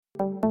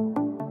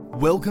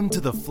Welcome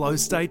to the Flow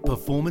State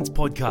Performance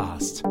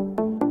Podcast,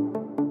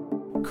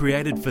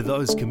 created for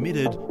those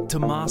committed to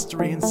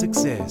mastery and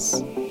success.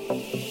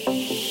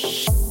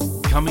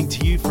 Coming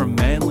to you from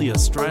Manly,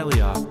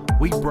 Australia,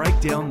 we break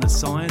down the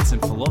science and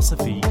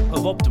philosophy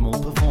of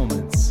optimal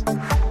performance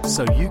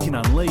so you can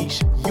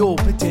unleash your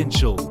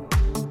potential.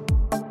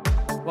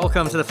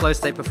 Welcome to the Flow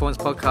State Performance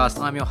Podcast.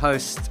 I'm your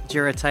host,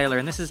 Jira Taylor,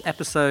 and this is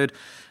episode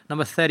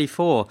number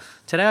 34.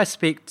 Today I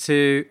speak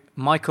to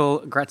Michael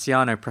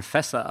Graziano,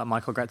 Professor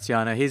Michael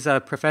Graziano. He's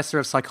a professor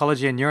of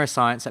psychology and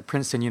neuroscience at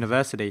Princeton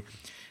University.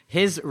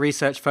 His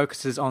research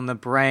focuses on the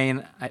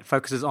brain, it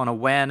focuses on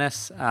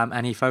awareness,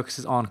 and he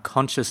focuses on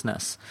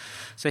consciousness.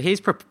 So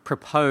he's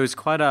proposed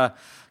quite a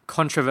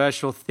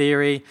controversial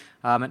theory,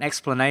 an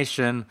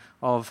explanation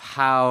of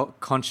how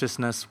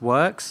consciousness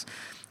works.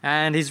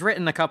 And he's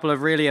written a couple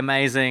of really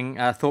amazing,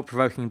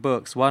 thought-provoking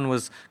books. One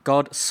was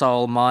God,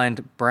 Soul,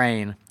 Mind,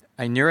 Brain,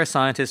 a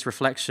neuroscientist's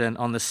reflection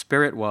on the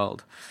spirit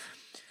world.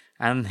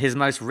 And his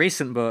most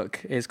recent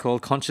book is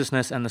called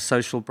Consciousness and the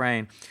Social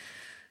Brain.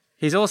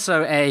 He's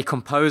also a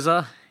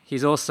composer,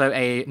 he's also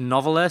a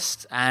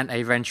novelist and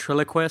a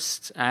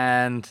ventriloquist,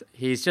 and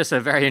he's just a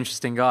very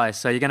interesting guy.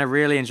 So you're going to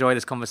really enjoy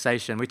this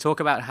conversation. We talk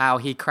about how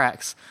he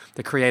cracks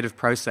the creative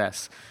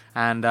process,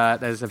 and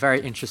there's a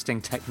very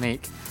interesting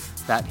technique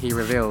that he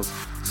reveals.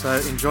 So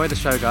enjoy the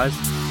show, guys.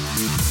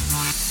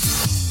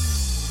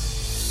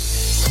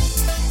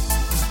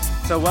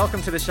 So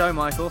welcome to the show,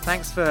 Michael.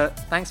 Thanks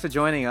for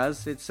joining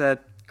us. It's a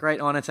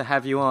great honor to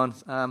have you on.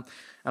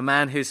 A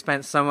man who's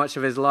spent so much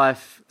of his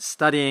life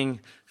studying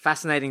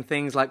fascinating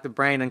things like the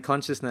brain and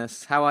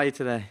consciousness. How are you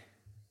today?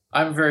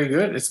 I'm very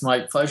good. It's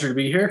my pleasure to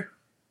be here.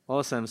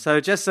 Awesome. So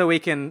just so we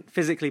can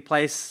physically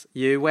place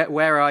you,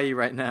 where are you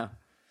right now?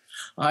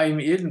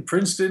 I'm in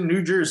Princeton,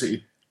 New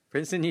Jersey.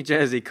 Princeton, New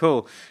Jersey.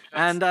 Cool.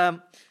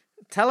 And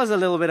tell us a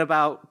little bit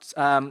about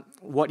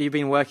what you've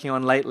been working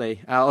on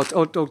lately, or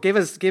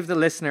give the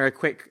listener a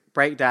quick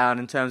breakdown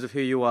in terms of who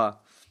you are.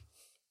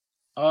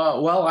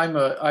 Well, I'm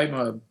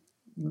a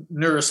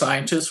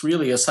neuroscientist,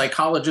 really a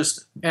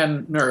psychologist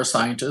and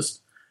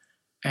neuroscientist,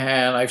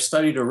 and I've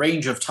studied a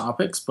range of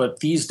topics. But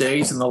these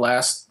days, in the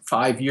last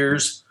 5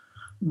 years,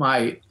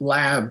 my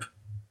lab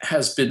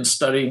has been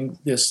studying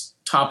this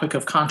topic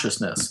of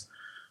consciousness.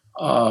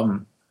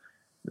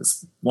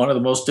 It's one of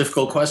the most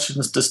difficult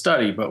questions to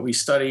study, but we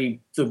study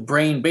the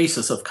brain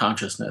basis of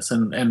consciousness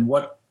and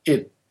what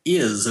it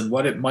is and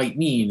what it might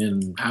mean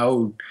and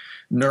how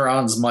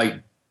neurons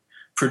might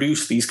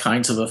produce these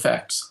kinds of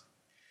effects.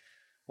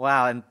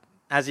 Wow. And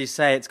as you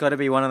say, it's got to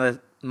be one of the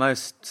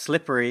most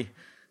slippery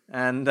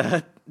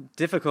and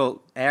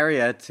difficult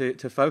area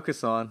to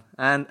focus on.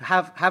 And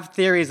have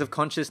theories of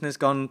consciousness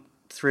gone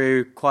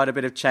through quite a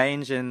bit of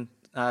change in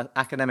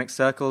academic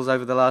circles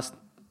over the last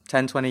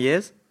 10, 20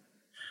 years?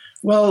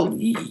 Well,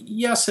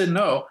 yes and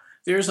no.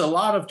 There's a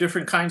lot of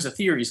different kinds of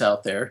theories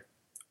out there,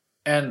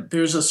 and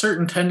there's a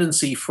certain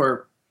tendency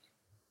for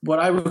what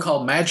I would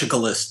call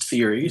magicalist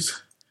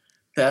theories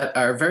that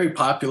are very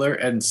popular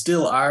and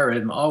still are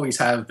and always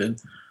have been,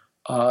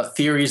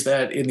 theories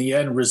that in the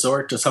end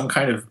resort to some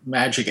kind of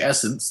magic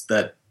essence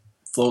that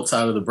floats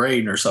out of the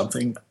brain or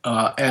something.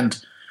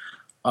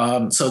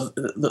 So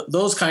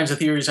those kinds of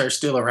theories are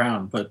still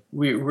around, but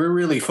we're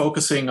really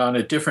focusing on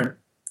a different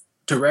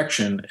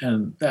direction,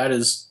 and that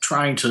is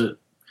trying to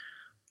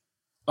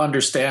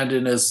understand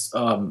in as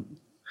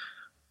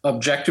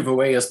objective a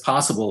way as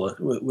possible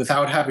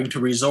without having to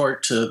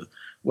resort to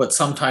what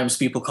sometimes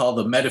people call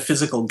the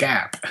metaphysical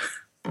gap.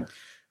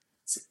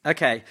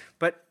 Okay,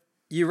 but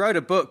you wrote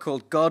a book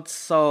called God,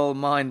 Soul,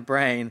 Mind,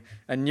 Brain,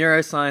 a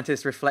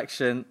neuroscientist's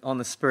reflection on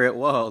the spirit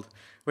world,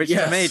 which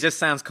to me just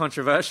sounds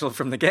controversial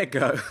from the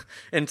get-go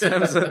in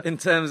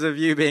terms of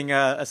you being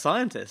a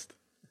scientist.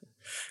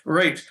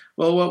 Right.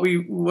 Well,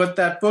 what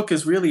that book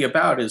is really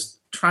about is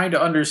trying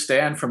to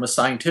understand from a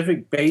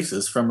scientific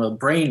basis, from a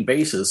brain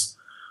basis,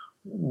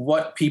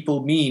 what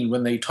people mean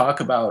when they talk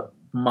about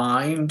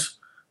mind,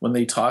 when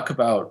they talk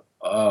about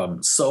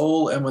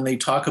soul, and when they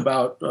talk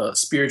about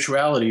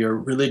spirituality or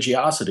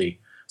religiosity.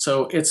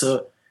 So it's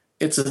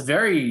a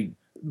very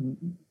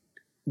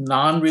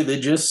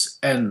non-religious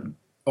and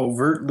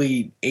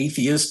overtly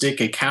atheistic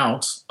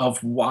account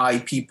of why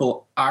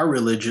people are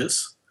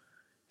religious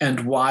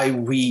and why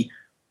we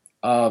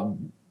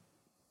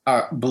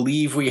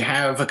believe we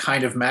have a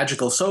kind of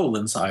magical soul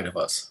inside of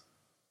us.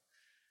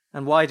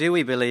 And why do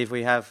we believe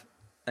we have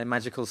a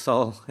magical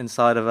soul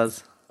inside of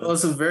us? Well,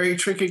 it's a very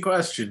tricky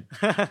question.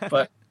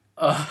 But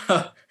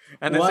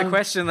and it's a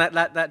question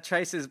that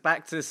traces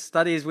back to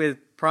studies with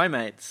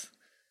primates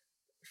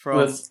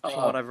from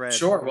what I've read.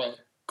 Sure. Well,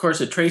 of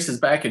course, it traces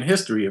back in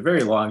history a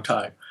very long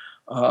time,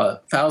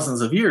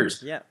 thousands of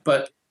years. Yeah.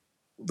 But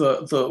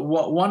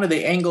one of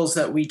the angles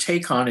that we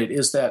take on it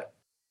is that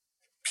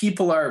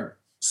people are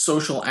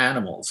social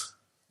animals.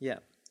 Yeah.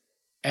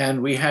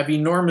 And we have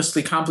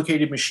enormously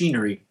complicated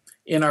machinery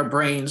in our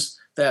brains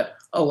that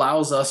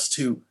allows us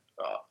to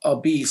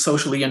be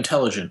socially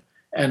intelligent.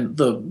 And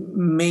the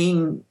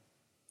main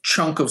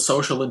chunk of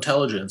social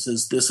intelligence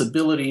is this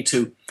ability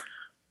to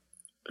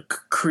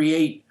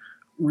create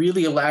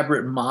really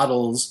elaborate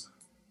models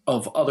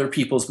of other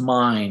people's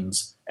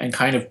minds and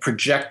kind of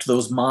project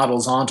those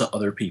models onto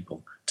other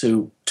people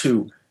to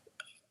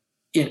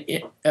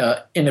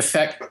in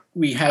effect,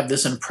 we have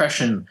this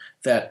impression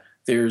that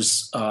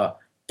there's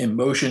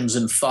emotions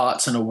and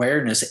thoughts and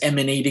awareness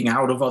emanating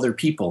out of other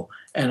people,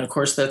 and of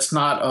course that's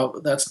not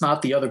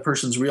the other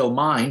person's real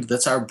mind.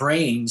 That's our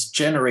brains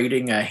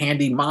generating a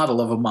handy model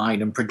of a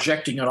mind and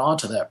projecting it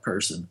onto that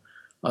person.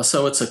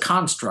 So it's a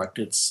construct.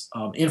 It's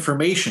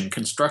information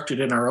constructed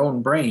in our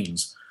own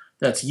brains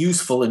that's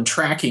useful in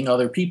tracking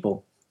other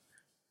people.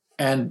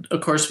 And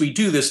of course, we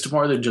do this to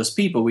more than just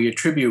people. We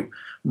attribute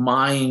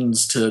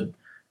minds to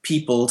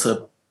people,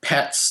 to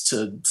pets,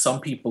 to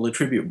some people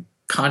attribute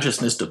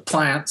consciousness to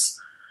plants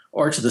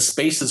or to the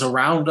spaces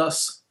around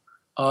us,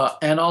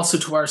 and also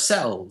to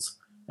ourselves.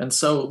 And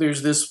so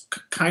there's this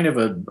kind of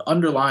an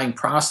underlying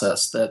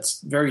process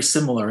that's very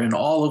similar in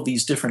all of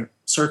these different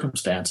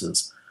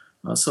circumstances.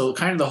 So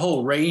kind of the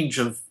whole range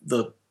of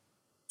the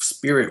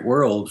spirit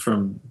world,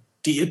 from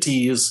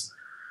deities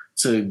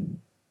to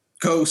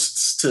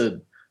ghosts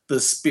to the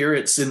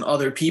spirits in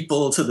other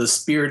people to the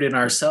spirit in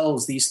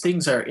ourselves, these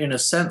things are, in a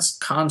sense,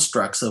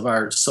 constructs of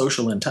our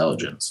social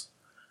intelligence.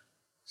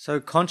 So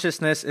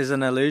consciousness is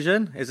an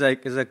illusion?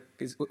 Are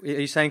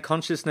you saying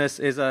consciousness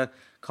is a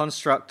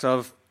construct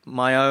of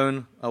my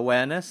own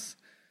awareness?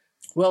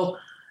 Well,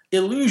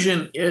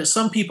 illusion,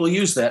 some people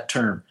use that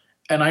term,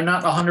 and I'm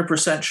not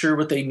 100% sure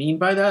what they mean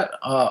by that.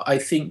 I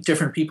think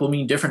different people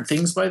mean different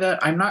things by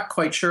that. I'm not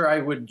quite sure I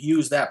would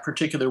use that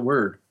particular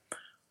word.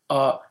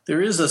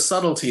 There is a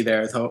subtlety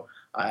there, though.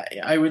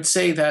 I would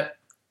say that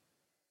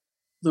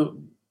the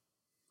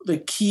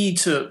key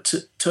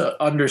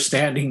to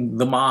understanding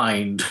the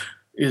mind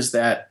is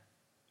that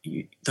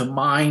the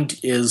mind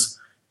is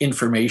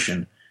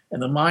information,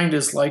 and the mind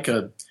is like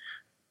a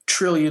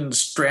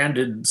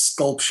trillion-stranded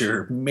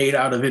sculpture made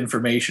out of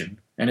information,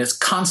 and it's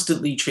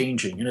constantly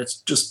changing, and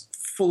it's just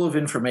full of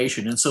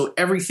information. And so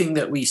everything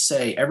that we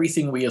say,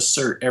 everything we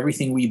assert,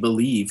 everything we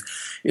believe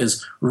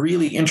is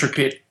really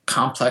intricate,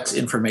 complex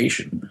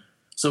information.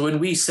 So when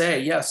we say,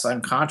 yes,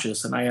 I'm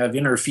conscious and I have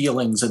inner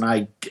feelings and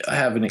I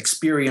have an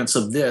experience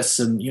of this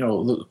and,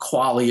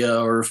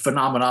 qualia or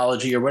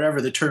phenomenology or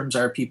whatever the terms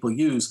are people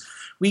use,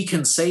 we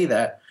can say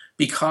that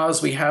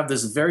because we have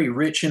this very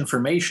rich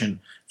information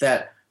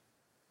that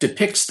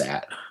depicts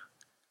that.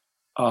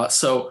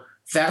 So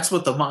that's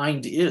what the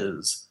mind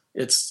is.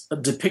 It's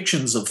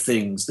depictions of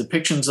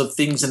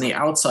things in the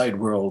outside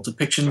world,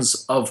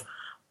 depictions of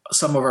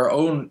some of our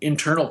own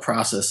internal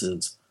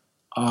processes.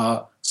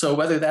 So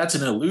whether that's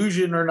an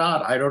illusion or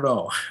not, I don't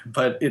know,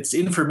 but it's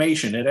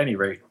information at any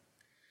rate.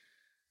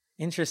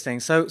 Interesting.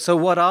 So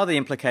what are the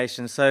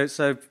implications? So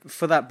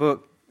for that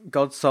book,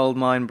 God, Soul,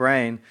 Mind,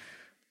 Brain,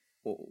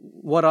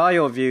 what are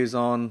your views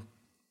on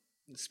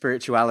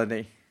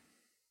spirituality?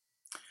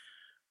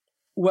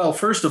 Well,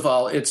 first of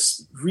all,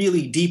 it's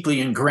really deeply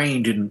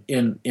ingrained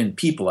in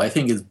people. I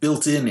think it's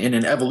built in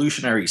an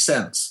evolutionary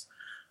sense.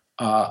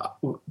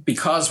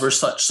 Because we're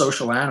such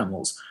social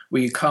animals,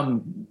 we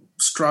come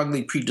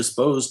strongly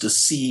predisposed to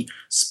see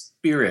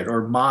spirit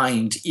or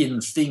mind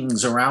in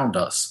things around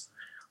us.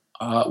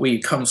 We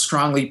come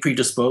strongly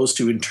predisposed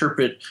to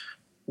interpret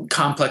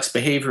complex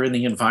behavior in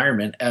the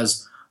environment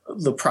as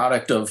the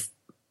product of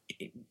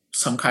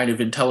some kind of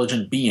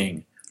intelligent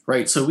being,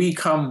 right? So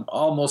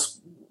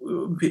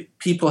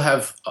people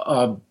have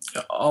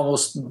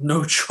almost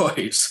no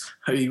choice.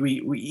 I mean,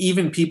 we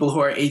even people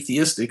who are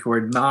atheistic, who are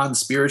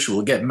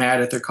non-spiritual, get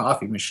mad at their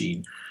coffee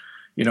machine.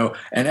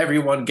 And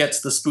everyone gets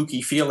the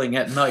spooky feeling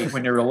at night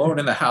when you're alone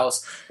in the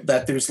house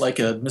that there's like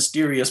a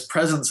mysterious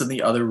presence in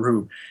the other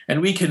room.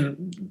 And we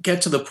can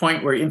get to the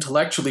point where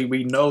intellectually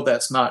we know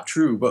that's not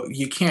true, but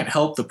you can't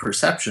help the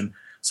perception.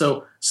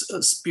 So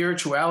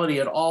spirituality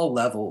at all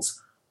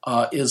levels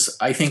is,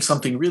 I think,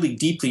 something really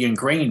deeply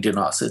ingrained in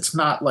us. It's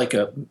not like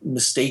a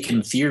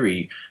mistaken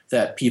theory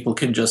that people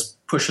can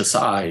just push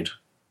aside.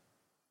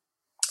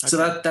 Okay. So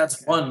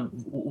that's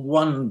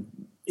one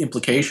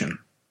implication.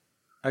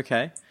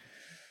 Okay.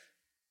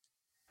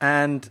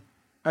 And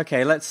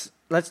okay, let's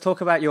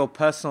talk about your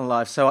personal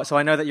life. So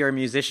I know that you're a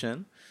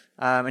musician,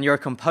 and you're a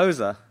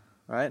composer,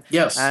 right?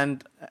 Yes.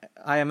 And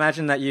I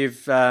imagine that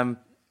you've had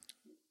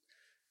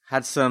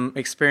some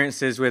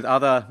experiences with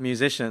other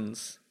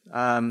musicians.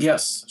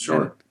 Yes,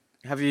 sure.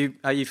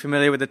 Are you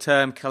familiar with the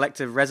term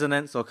collective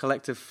resonance or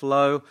collective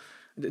flow?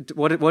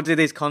 What do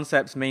these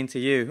concepts mean to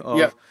you?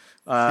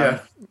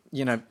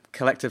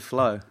 Collective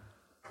flow.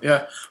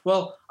 Yeah.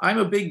 Well, I'm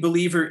a big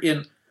believer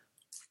in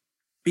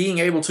being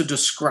able to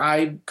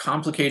describe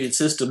complicated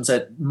systems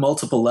at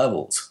multiple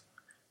levels.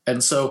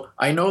 And so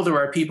I know there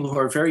are people who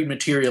are very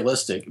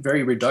materialistic,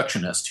 very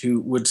reductionist, who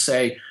would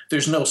say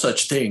there's no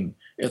such thing.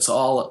 It's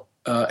all,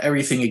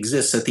 everything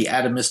exists at the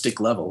atomistic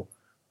level.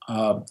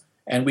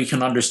 And we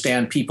can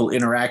understand people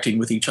interacting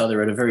with each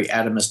other at a very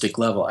atomistic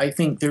level. I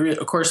think there is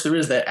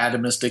that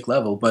atomistic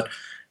level, but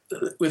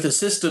with a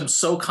system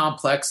so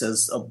complex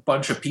as a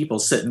bunch of people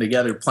sitting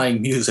together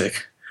playing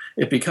music,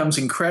 it becomes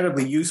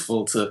incredibly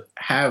useful to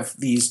have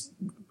these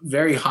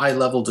very high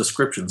level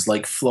descriptions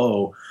like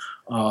flow.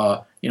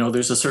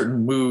 There's a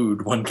certain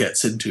mood one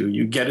gets into.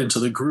 You get into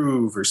the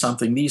groove or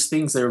something. These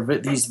things, they're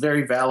these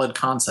very valid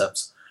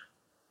concepts.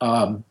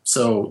 I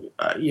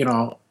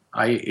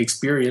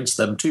experience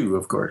them too,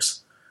 of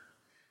course.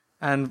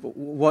 And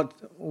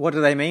what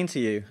do they mean to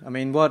you? I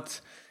mean,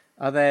 what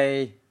are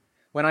they?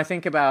 When I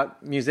think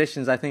about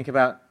musicians, I think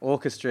about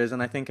orchestras,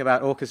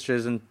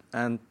 and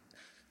and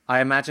I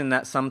imagine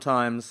that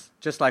sometimes,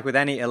 just like with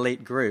any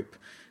elite group,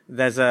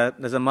 there's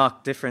a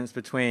marked difference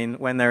between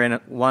when they're in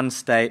one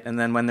state and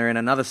then when they're in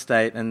another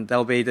state, and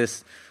there'll be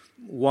this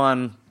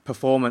one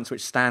performance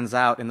which stands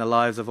out in the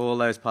lives of all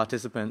those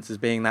participants as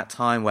being that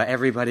time where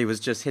everybody was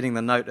just hitting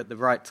the note at the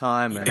right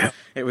time, and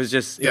it was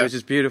just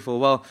beautiful.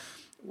 Well,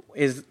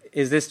 is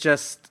this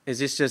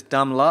just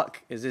dumb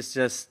luck? Is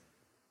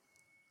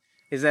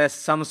there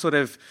some sort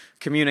of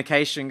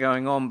communication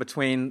going on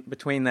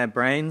between their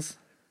brains?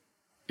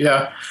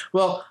 Yeah.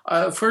 Well,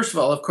 first of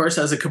all, of course,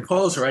 as a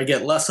composer, I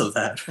get less of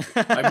that.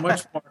 I'm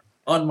much more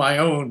on my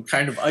own,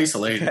 kind of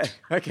isolated.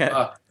 Okay.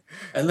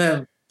 And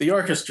then the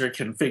orchestra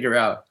can figure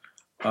out.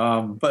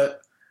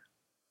 But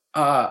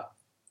I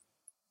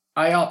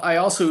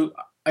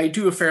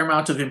do a fair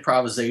amount of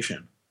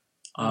improvisation.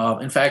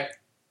 In fact,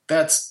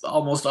 that's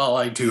almost all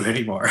I do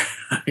anymore.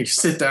 I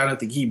sit down at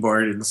the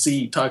keyboard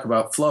and talk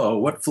about flow,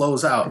 what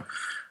flows out.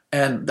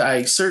 And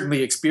I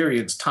certainly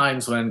experience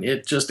times when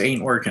it just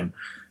ain't working,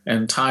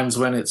 and times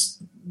when it's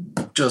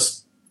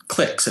just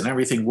clicks and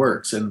everything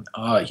works. And,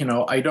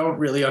 I don't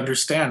really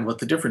understand what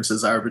the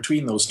differences are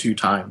between those two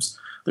times.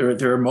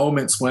 There are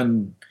moments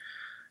when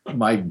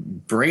my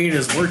brain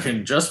is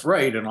working just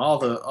right and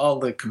all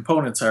the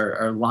components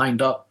are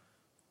lined up.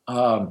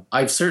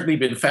 I've certainly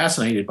been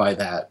fascinated by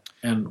that,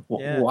 and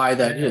why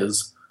that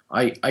is.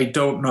 I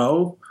don't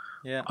know.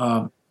 Yeah.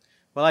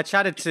 Well, I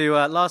chatted to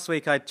last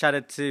week. I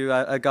chatted to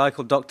a guy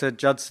called Dr.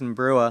 Judson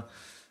Brewer,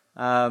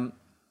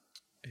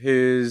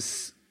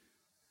 who's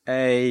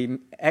a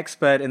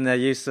expert in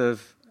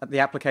the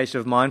application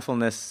of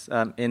mindfulness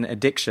in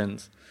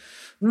addictions.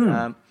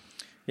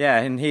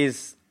 And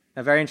he's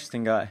a very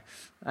interesting guy.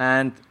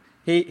 And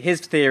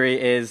his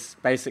theory is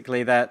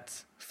basically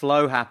that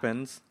flow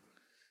happens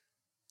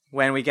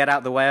when we get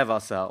out the way of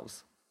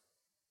ourselves.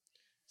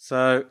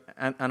 So,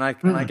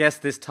 I guess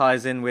this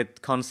ties in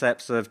with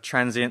concepts of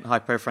transient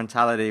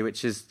hypofrontality,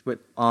 which is what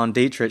Arne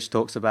Dietrich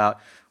talks about,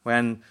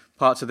 when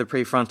parts of the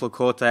prefrontal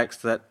cortex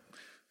that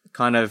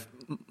kind of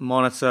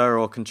monitor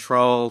or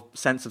control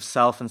sense of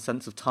self and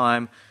sense of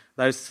time,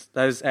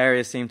 those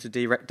areas seem to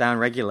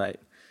downregulate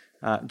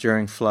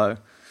during flow.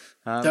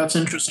 That's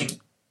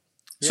interesting.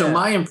 So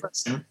my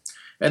impression,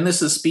 and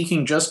this is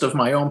speaking just of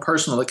my own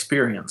personal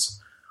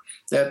experience,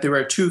 that there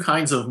are two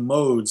kinds of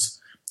modes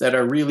that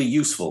are really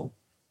useful.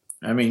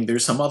 I mean,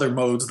 there's some other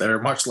modes that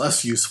are much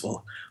less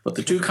useful, but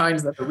the two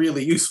kinds that are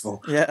really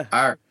useful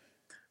are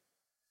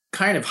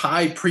kind of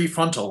high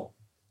prefrontal,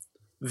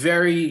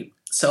 very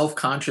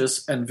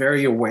self-conscious and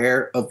very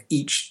aware of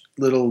each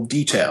little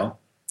detail.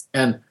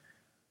 And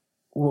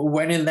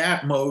when in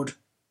that mode,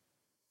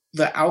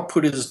 the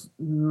output is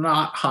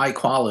not high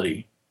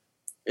quality.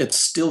 It's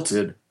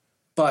stilted,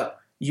 but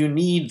you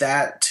need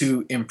that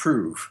to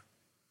improve.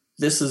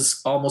 This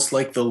is almost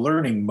like the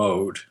learning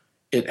mode.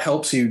 It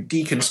helps you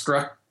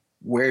deconstruct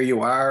where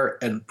you are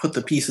and put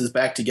the pieces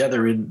back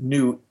together in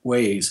new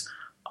ways.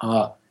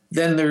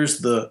 Then there's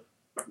the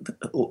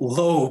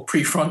low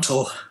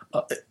prefrontal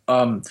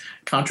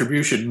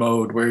contribution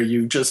mode, where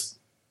you just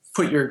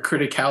put your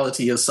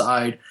criticality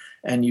aside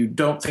and you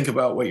don't think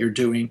about what you're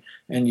doing,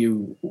 and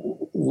you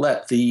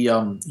let the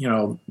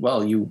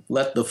you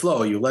let the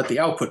flow, you let the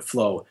output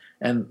flow,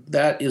 and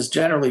that is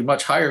generally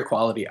much higher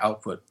quality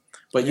output.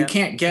 But you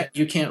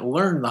can't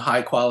learn the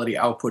high quality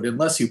output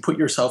unless you put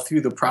yourself through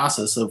the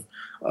process of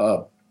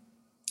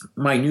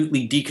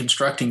minutely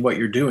deconstructing what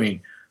you're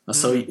doing.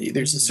 So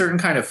there's a certain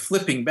kind of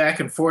flipping back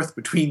and forth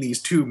between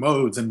these two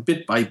modes, and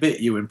bit by bit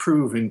you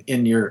improve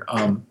in your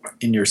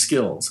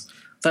skills.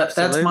 That's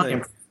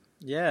my.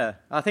 Yeah,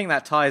 I think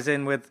that ties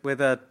in with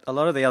a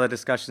lot of the other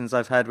discussions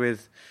I've had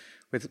with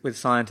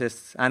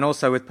scientists, and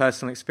also with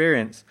personal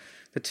experience.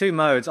 The two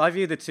modes, I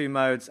view the two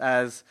modes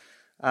as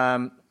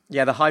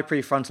the high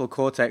prefrontal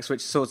cortex,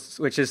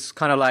 which is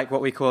kind of like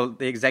what we call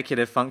the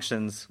executive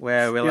functions,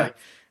 where we're like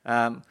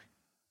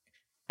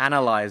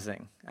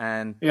analyzing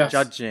and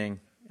judging,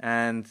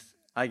 and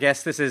I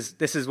guess this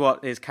is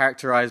what is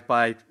characterized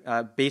by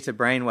beta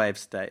brainwave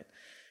state,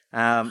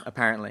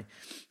 apparently.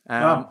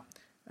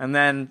 And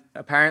then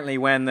apparently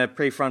when the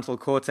prefrontal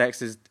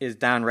cortex is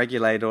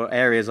downregulated, or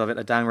areas of it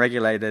are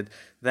downregulated,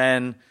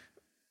 then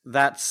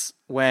that's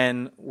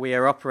when we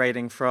are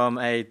operating from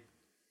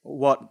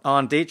what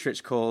Arne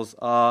Dietrich calls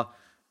our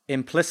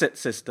implicit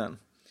system,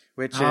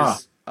 which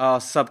is our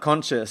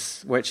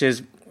subconscious, which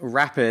is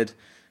rapid,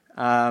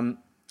 and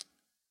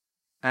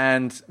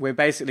we're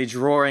basically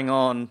drawing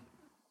on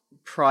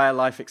prior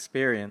life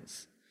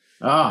experience.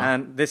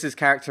 And this is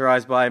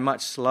characterized by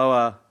much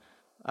slower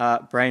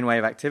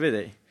brainwave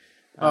activity.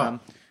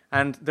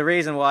 And the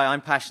reason why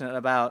I'm passionate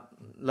about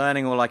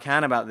learning all I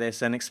can about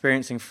this and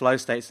experiencing flow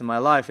states in my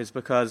life is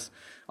because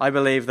I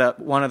believe that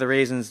one of the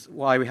reasons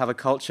why we have a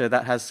culture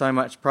that has so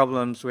much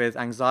problems with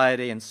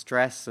anxiety and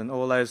stress and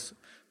all those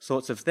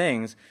sorts of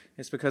things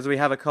is because we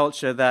have a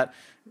culture that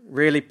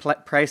really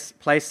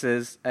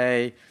places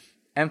a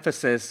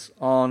emphasis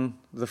on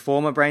the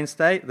former brain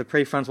state, the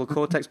prefrontal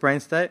cortex brain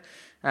state.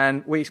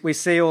 And we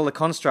see all the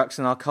constructs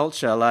in our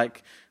culture,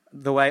 like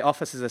the way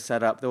offices are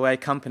set up, the way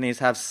companies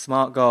have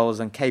SMART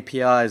goals and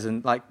KPIs,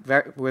 and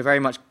we're very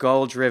much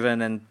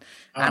goal-driven and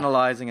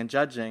analyzing and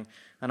judging.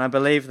 And I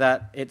believe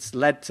that it's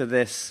led to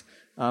this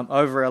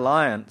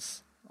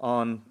over-reliance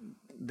on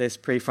this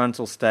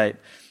prefrontal state.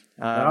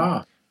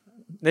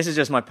 This is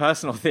just my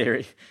personal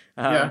theory.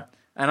 And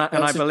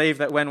I believe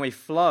that when we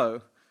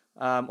flow,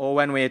 or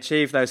when we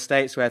achieve those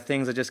states where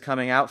things are just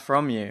coming out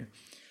from you,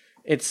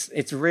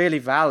 it's really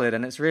valid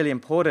and it's really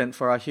important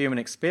for our human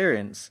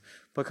experience,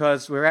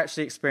 because we're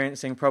actually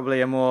experiencing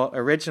probably a more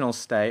original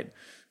state.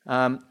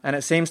 And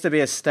it seems to be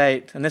a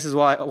state, and this is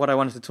what I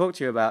wanted to talk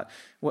to you about.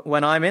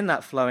 When I'm in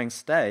that flowing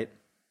state,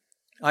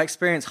 I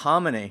experience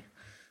harmony.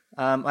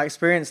 I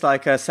experience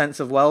like a sense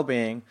of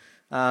well-being.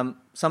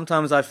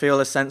 Sometimes I feel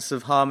a sense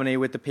of harmony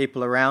with the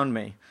people around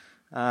me.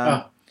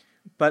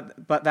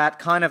 But that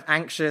kind of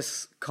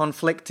anxious,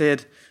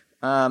 conflicted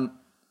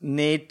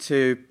need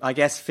to, I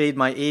guess, feed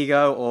my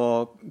ego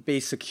or be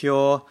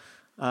secure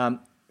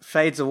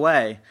fades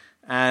away.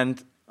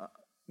 And,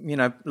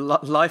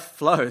 life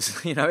flows.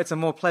 It's a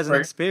more pleasant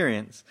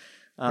experience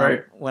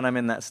when I'm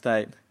in that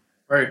state.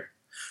 Right.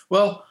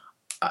 Well,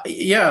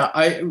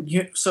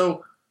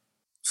 so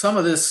some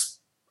of this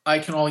I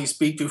can only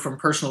speak to from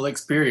personal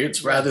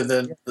experience rather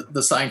than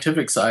the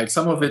scientific side.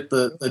 Some of it,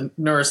 the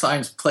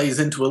neuroscience plays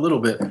into a little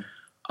bit.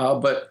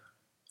 But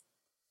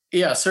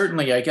yeah,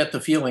 certainly I get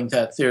the feeling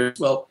that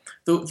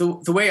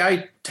the way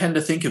I tend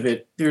to think of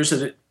it,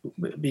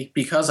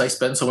 because I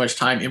spend so much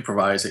time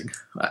improvising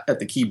at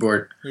the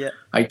keyboard,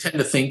 I tend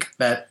to think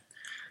that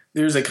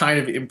there's a kind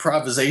of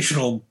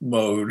improvisational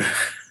mode.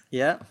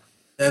 Yeah.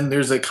 Then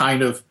there's a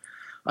kind of,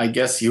 I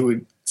guess you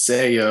would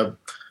say,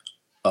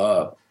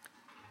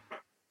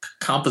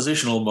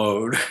 compositional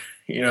mode.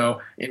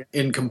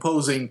 In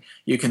composing,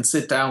 you can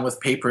sit down with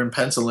paper and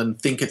pencil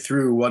and think it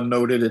through one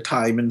note at a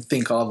time and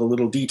think all the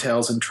little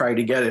details and try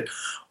to get it.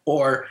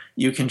 Or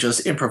you can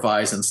just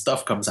improvise and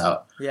stuff comes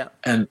out. Yeah.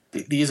 And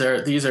these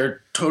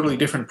are totally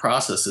different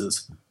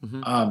processes.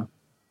 Mm-hmm.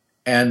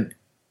 And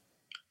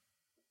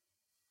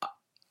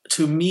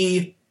to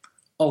me,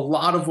 a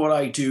lot of what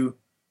I do,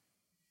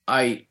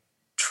 I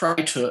try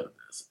to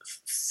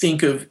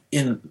think of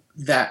in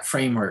that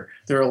framework.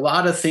 There are a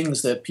lot of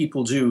things that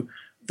people do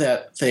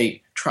that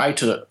they try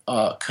to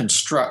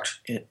construct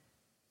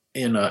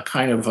in a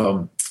kind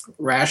of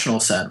rational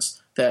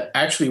sense that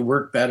actually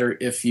work better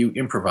if you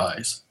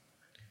improvise.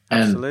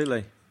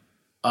 Absolutely.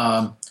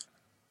 And,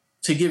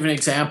 to give an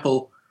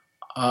example,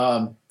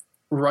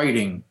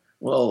 writing.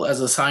 Well,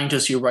 as a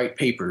scientist, you write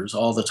papers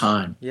all the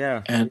time.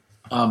 Yeah. And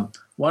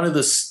one of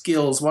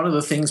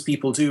the things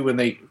people do when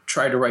they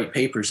try to write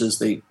papers is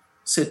they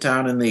sit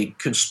down and they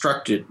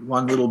construct it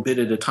one little bit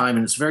at a time,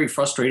 and it's very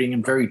frustrating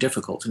and very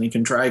difficult, and it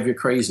can drive you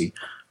crazy.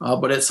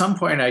 But at some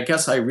point, I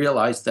guess I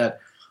realized that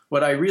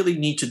what I really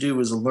need to do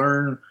is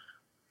learn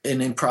an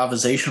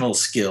improvisational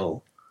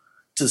skill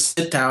to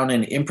sit down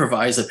and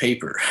improvise a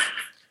paper.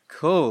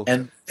 Cool.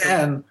 And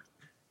then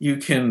you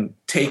can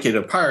take it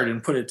apart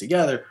and put it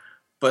together.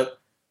 But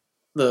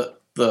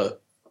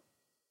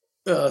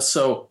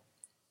so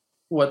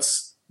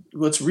what's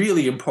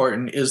really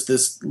important is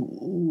this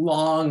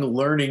long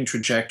learning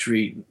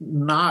trajectory,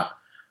 not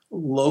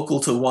local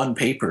to one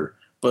paper,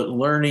 but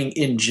learning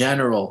in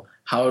general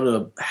how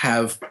to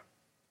have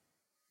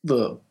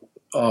the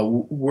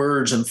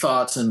words and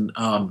thoughts and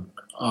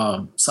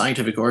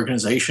scientific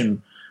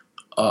organization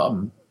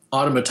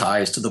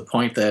automatized to the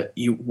point that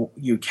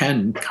you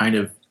can kind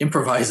of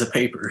improvise a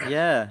paper.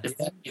 Yeah. If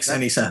that makes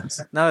any sense.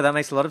 No, that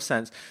makes a lot of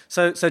sense.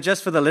 So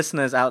just for the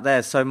listeners out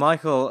there, so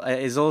Michael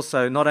is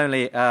also not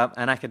only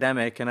an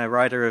academic and a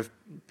writer of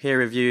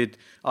peer-reviewed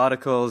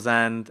articles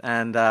and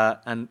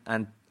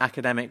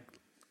academic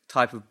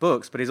type of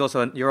books, but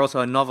you're also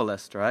a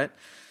novelist, right?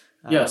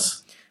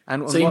 Yes.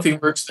 And same thing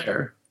works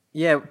there.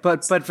 Yeah,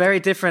 but very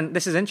different.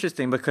 This is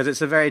interesting because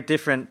it's a very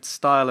different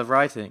style of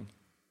writing.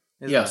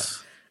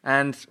 Yes. It?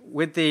 And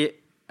with the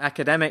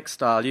academic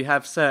style, you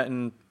have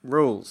certain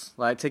rules.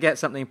 Like to get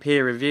something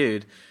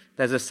peer-reviewed,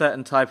 there's a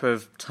certain type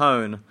of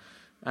tone,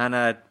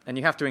 and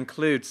you have to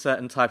include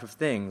certain type of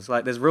things.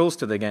 Like there's rules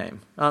to the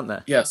game, aren't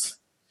there? Yes,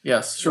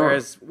 sure.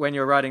 Whereas when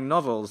you're writing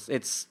novels,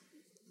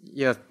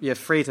 you're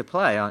free to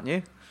play, aren't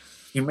you?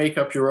 You make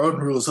up your own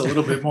rules a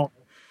little bit more.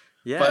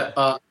 Yeah.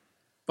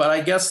 But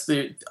I guess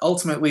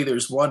ultimately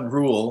there's one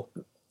rule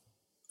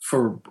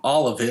for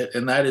all of it,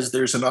 and that is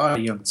there's an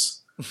audience.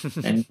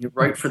 And you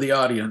write for the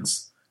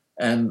audience.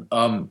 And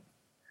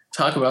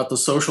talk about the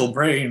social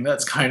brain,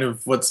 that's kind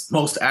of what's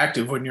most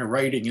active when you're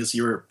writing, is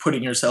you're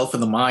putting yourself in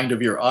the mind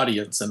of your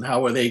audience and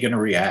how are they going to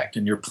react,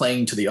 and you're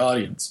playing to the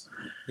audience.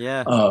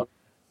 Yeah.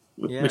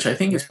 Yeah. which I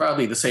think is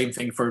probably the same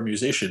thing for a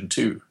musician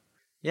too.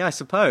 Yeah, I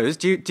suppose.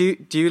 Do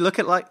you look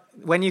at, like,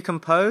 when you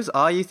compose,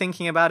 are you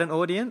thinking about an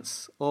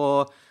audience,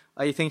 or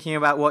are you thinking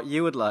about what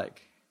you would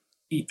like?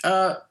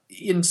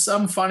 In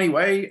some funny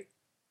way,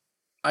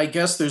 I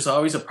guess there's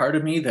always a part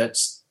of me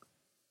that's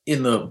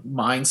in the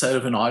mindset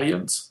of an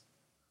audience.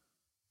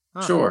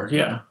 Oh, Sure,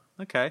 yeah.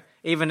 okay.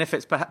 Even if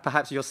it's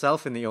perhaps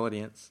yourself in the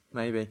audience,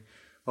 maybe,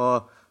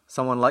 or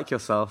someone like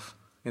yourself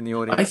in the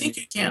audience. I think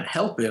you can't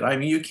help it. I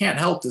mean, you can't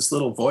help this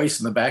little voice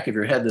in the back of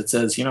your head that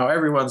says,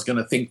 everyone's going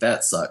to think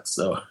that sucks.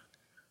 So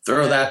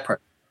throw that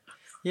part.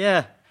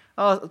 Yeah.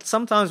 Oh,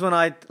 sometimes when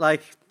I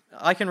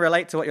can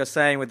relate to what you're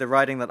saying with the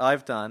writing that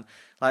I've done.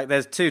 Like,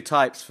 there's two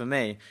types for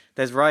me.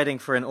 There's writing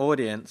for an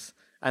audience,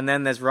 and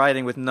then there's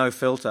writing with no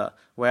filter,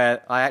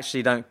 where I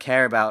actually don't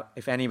care about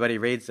if anybody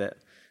reads it.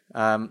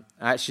 I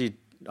actually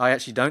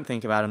don't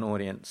think about an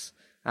audience.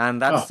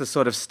 And that's the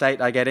sort of state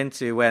I get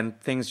into when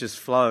things just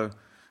flow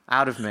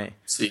out of me.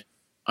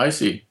 I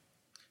see.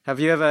 Have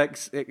you ever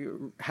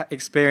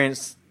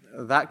experienced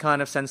that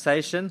kind of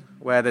sensation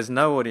where there's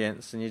no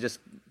audience and you just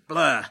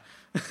blah?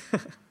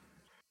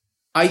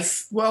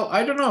 Well,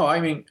 I don't know. I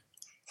mean,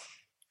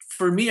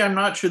 for me, I'm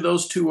not sure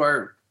those two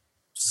are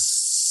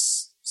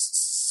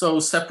so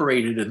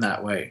separated in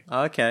that way.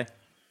 Okay.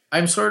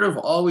 I'm sort of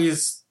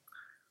always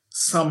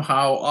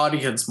somehow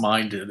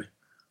audience-minded,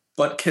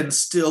 but can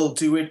still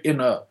do it in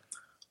a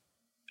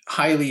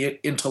highly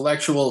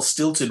intellectual,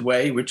 stilted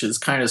way, which is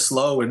kind of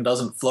slow and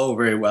doesn't flow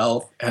very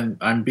well, and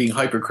I'm being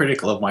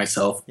hypercritical of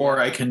myself. Or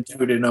I can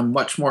do it in a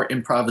much more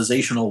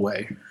improvisational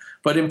way.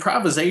 But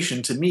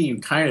improvisation, to me,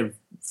 kind of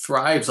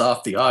thrives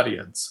off the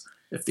audience.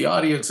 If the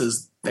audience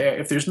is there,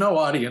 if there's no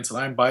audience and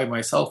I'm by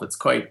myself, it's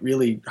quite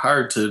really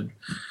hard to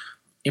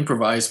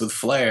improvise with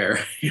flair.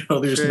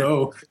 There's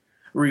no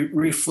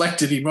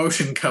reflected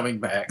emotion coming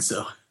back.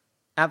 So.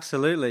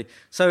 Absolutely.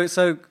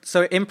 So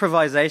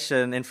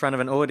improvisation in front of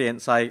an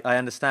audience, I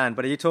understand.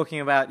 But are you talking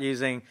about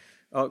using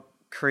or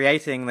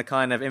creating the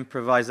kind of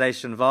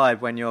improvisation vibe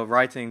when you're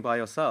writing by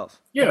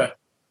yourself? Yeah.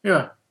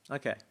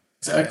 Okay.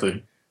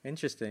 Exactly.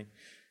 Interesting.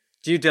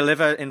 Do you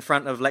deliver in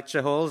front of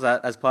lecture halls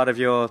as part of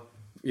your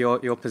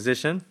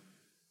position?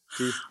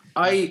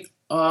 I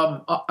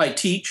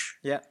teach.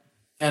 Yeah.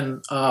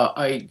 And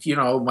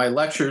my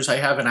lectures, I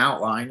have an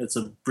outline. It's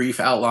a brief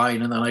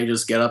outline, and then I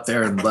just get up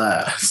there and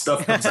blah,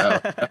 stuff comes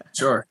out.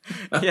 Sure.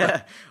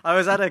 Yeah, I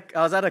was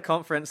at a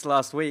conference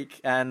last week,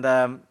 and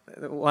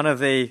one of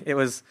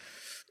the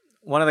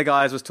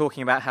guys was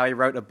talking about how he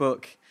wrote a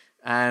book,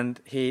 and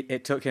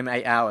it took him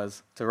 8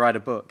 hours to write a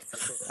book,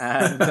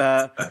 and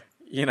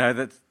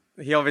that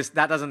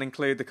doesn't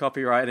include the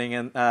copywriting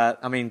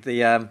and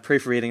the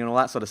proofreading and all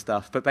that sort of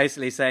stuff. But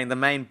basically saying the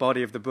main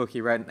body of the book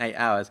he wrote in 8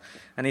 hours.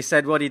 And he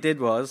said what he did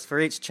was, for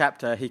each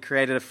chapter, he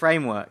created a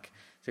framework.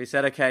 So he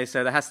said, okay,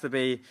 so there has to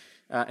be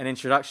an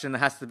introduction. There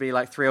has to be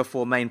like 3 or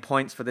 4 main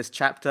points for this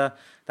chapter.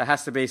 There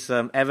has to be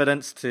some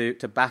evidence to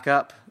back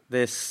up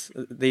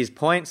these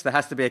points. There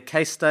has to be a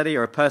case study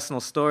or a personal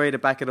story to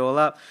back it all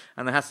up.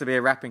 And there has to be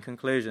a wrapping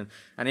conclusion.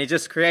 And he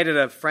just created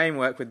a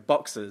framework with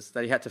boxes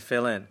that he had to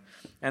fill in.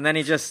 And then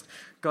he just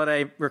got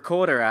a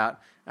recorder out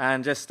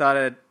and just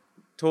started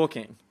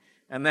talking.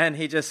 And then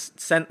he just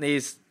sent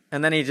these,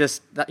 and then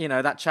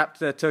that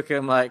chapter took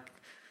him like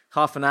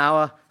half an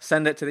hour,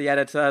 send it to the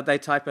editor, they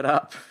type it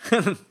up,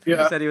 and he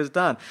said he was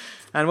done.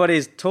 And what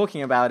he's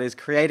talking about is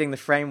creating the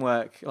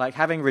framework, like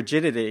having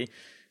rigidity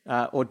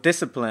or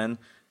discipline,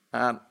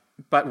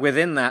 but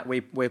within that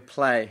we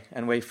play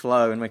and we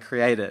flow and we're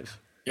creative.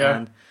 Yeah.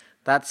 And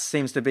that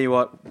seems to be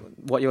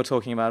what you're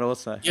talking about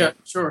also. Yeah,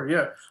 sure,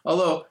 yeah.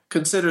 Although,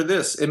 consider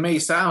this. It may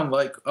sound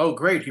like, oh,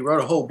 great, he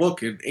wrote a whole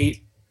book in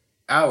 8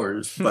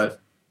 hours,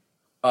 but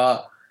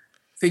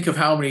think of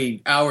how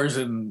many hours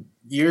and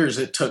years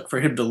it took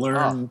for him to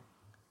learn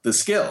the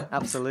skill.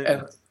 Absolutely.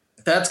 And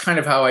that's kind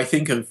of how I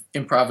think of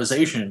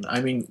improvisation.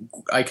 I mean,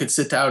 I could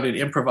sit down and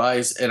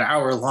improvise an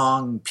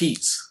hour-long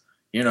piece,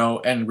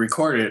 and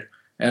record it,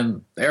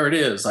 and there it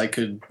is. I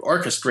could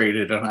orchestrate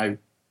it, and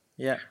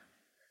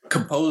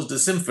composed a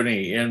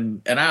symphony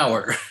in an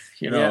hour,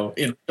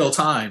 in real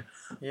time.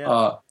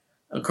 Yeah.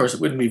 Of course, it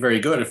wouldn't be very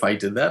good if I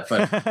did that,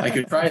 but I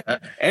could try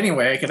that.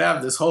 Anyway, I could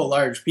have this whole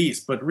large piece,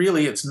 but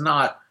really it's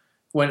not,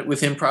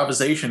 with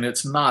improvisation,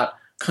 it's not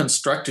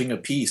constructing a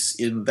piece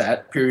in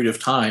that period of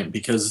time,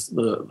 because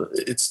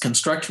it's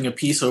constructing a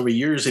piece over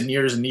years and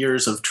years and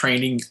years of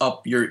training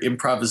up your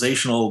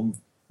improvisational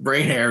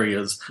brain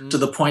areas to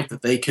the point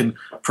that they can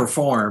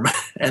perform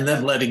and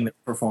then letting them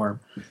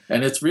perform.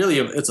 And it's really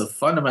it's a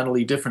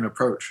fundamentally different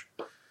approach.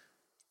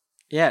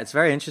 Yeah, it's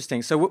very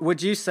interesting. So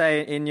would you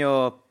say in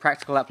your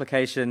practical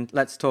application,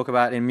 let's talk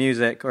about in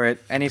music or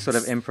any sort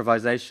of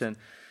improvisation,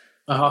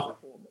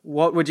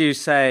 what would you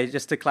say,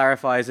 just to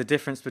clarify, is the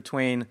difference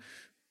between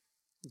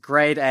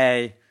grade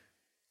A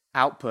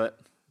output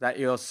that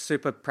you're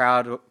super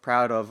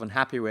proud of and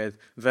happy with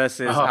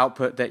versus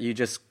output that you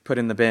just put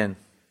in the bin?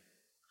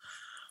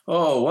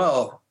 Oh,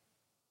 well,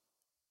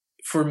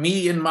 for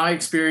me, in my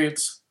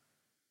experience,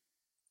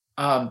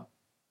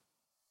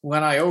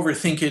 when I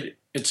overthink it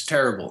it's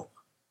terrible.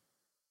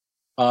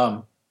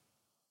 But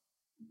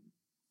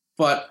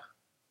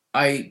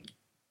I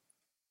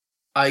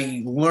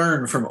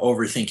learn from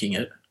overthinking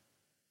it.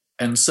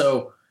 And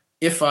so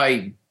if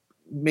I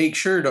make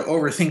sure to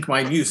overthink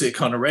my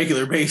music on a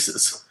regular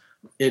basis,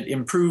 it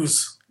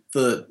improves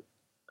the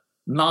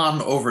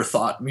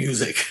non-overthought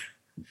music.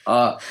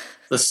 The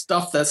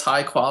stuff that's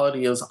high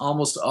quality is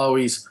almost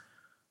always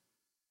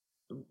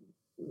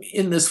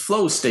in this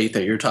flow state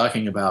that you're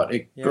talking about.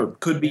 It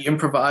could be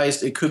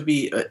improvised. It could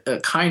be a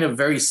kind of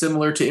very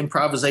similar to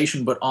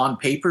improvisation, but on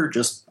paper,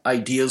 just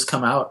ideas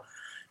come out.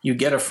 You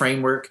get a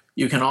framework.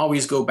 You can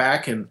always go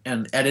back and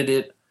edit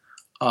it.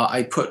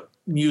 I put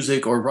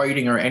music or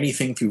writing or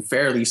anything through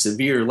fairly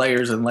severe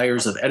layers and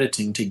layers of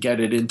editing to get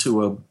it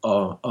into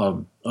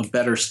a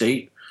better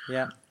state.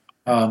 Yeah.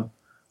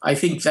 I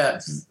think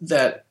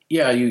that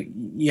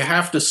you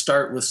have to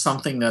start with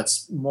something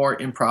that's more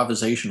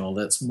improvisational,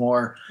 that's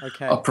more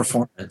a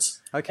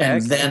performance,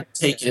 then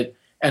take it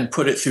and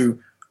put it through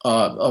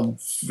a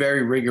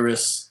very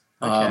rigorous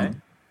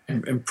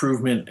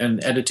improvement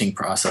and editing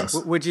process.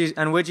 Would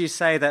you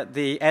say that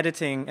the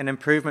editing and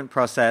improvement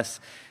process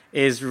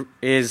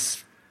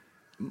is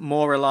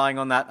more relying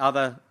on that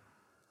other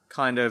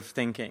kind of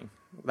thinking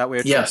that we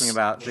were talking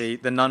about, the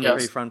the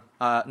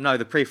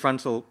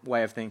prefrontal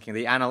way of thinking,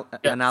 the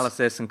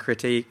analysis and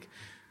critique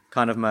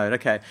kind of mode?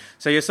 Okay,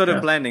 so you're sort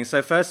of blending.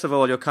 So first of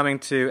all, you're coming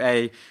to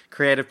a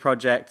creative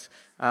project,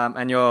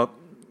 and you're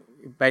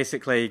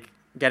basically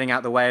getting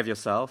out the way of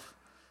yourself,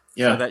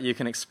 so that you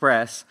can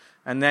express,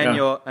 and then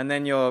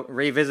you're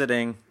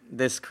revisiting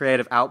this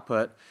creative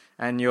output,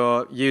 and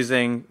you're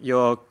using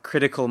your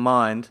critical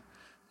mind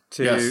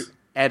to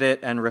edit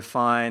and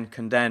refine,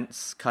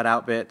 condense, cut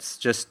out bits,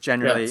 just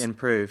generally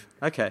improve.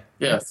 Okay.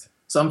 Yes.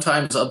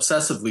 Sometimes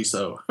obsessively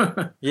so.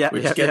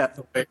 Which gets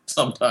away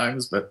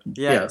sometimes, but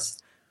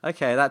yes.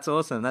 Okay, that's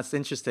awesome. That's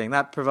interesting.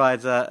 That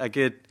provides a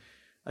good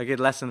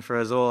lesson for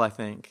us all, I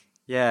think.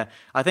 Yeah.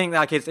 I think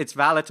like it's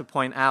valid to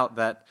point out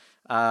that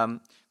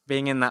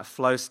being in that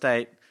flow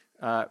state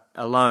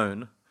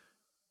alone,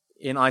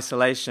 in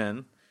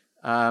isolation,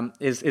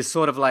 is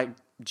sort of like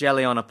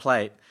jelly on a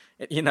plate.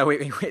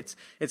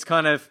 It's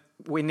kind of,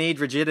 we need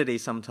rigidity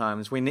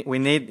sometimes. We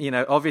need,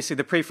 obviously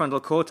the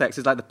prefrontal cortex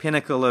is like the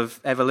pinnacle of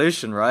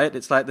evolution, right?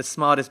 It's like the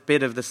smartest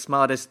bit of the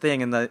smartest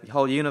thing in the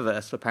whole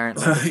universe,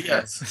 apparently.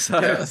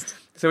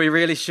 So we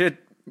really should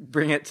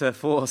bring it to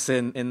force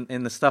in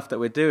the stuff that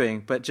we're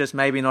doing, but just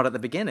maybe not at the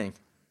beginning.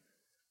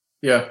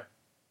 Yeah.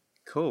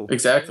 Cool.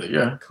 Exactly.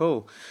 Yeah.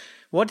 Cool.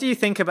 What do you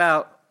think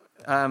about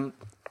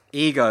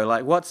ego?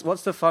 Like,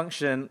 what's the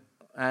function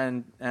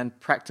and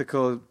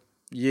practical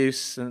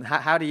use, and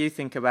how do you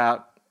think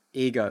about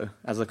ego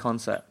as a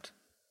concept?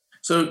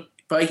 So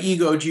by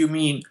ego, do you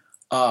mean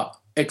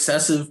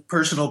excessive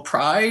personal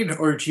pride,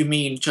 or do you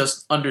mean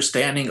just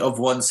understanding of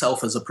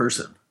oneself as a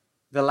person?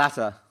 The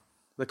latter,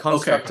 the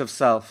construct of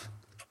self.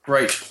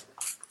 Right.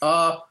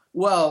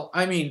 Well,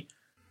 I mean,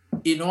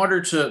 in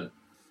order to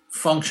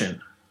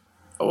function,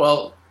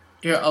 I'll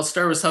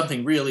start with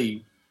something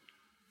really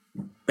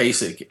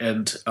basic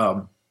and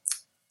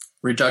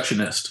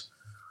reductionist.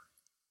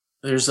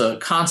 There's a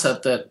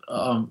concept that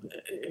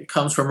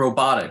comes from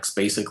robotics,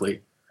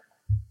 basically,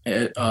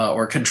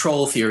 or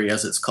control theory,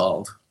 as it's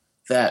called,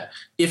 that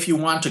if you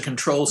want to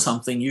control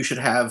something, you should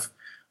have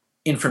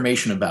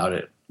information about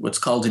it, what's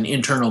called an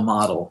internal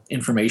model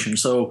information.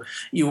 So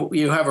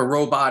you have a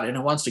robot and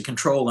it wants to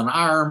control an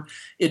arm,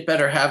 it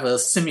better have a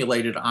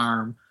simulated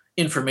arm,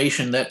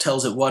 information that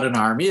tells it what an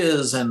arm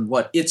is and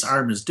what its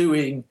arm is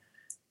doing,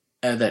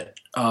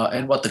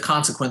 and what the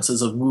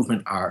consequences of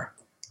movement are.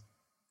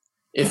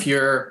 If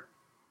you're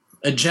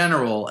a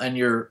general and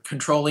you're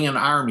controlling an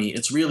army,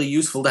 it's really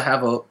useful to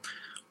have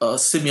a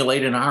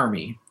simulated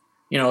army.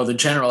 The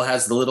general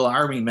has the little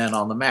army men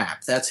on the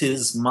map. That's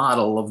his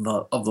model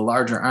of the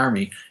larger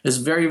army. It's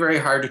very, very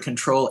hard to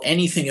control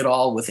anything at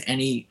all with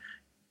any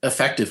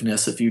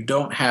effectiveness if you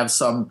don't have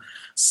some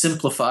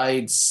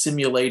simplified,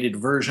 simulated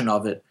version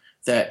of it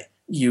that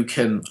you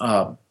can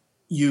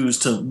use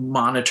to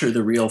monitor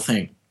the real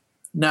thing.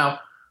 Now,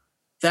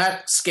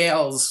 that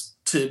scales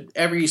to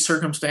every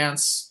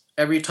circumstance,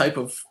 every type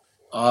of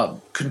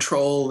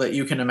control that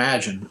you can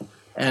imagine.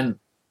 And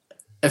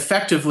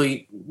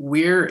effectively,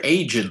 we're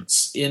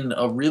agents in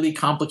a really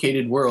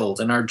complicated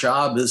world, and our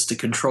job is to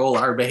control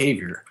our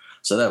behavior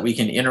so that we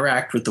can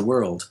interact with the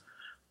world.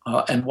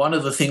 And one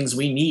of the things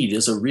we need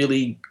is a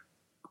really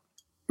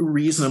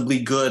reasonably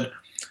good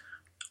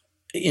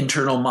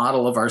internal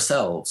model of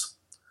ourselves.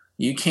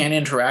 You can't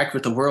interact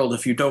with the world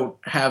if you don't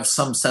have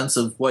some sense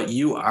of what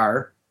you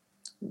are,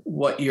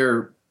 what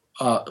your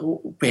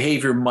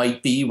behavior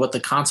might be, what the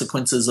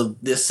consequences of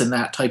this and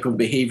that type of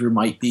behavior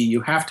might be.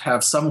 You have to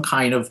have some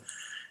kind of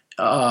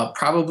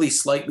probably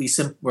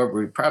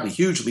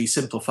hugely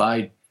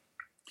simplified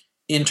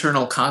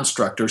internal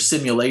construct or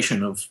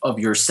simulation of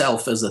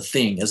yourself as a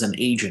thing, as an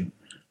agent.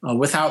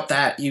 Without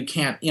that, you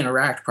can't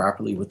interact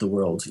properly with the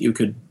world. You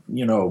could,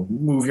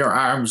 move your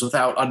arms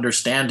without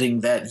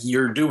understanding that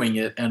you're doing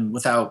it and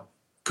without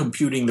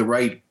computing the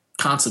right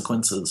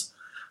consequences.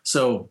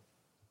 So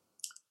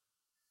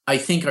I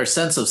think our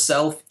sense of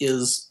self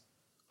is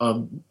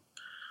a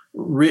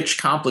rich,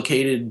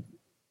 complicated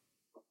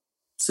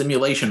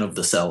simulation of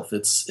the self.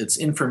 It's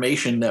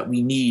information that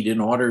we need in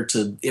order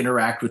to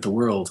interact with the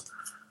world.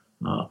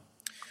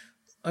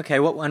 Okay,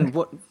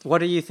 what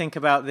do you think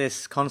about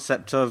this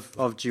concept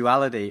of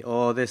duality,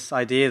 or this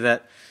idea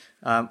that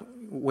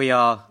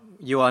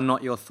you are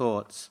not your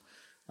thoughts?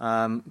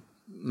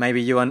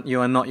 Maybe you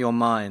are not your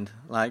mind.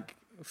 Like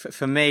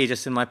for me,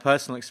 just in my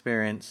personal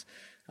experience,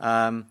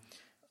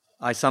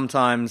 I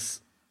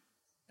sometimes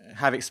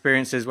have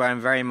experiences where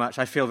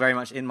I feel very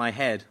much in my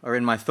head or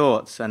in my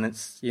thoughts, and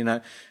it's,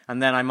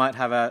 and then I might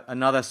have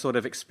another sort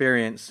of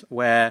experience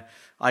where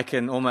I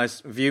can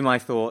almost view my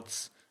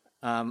thoughts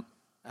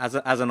as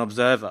an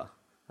observer.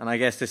 And I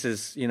guess this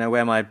is,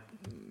 where my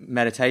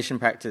meditation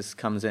practice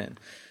comes in.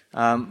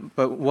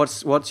 But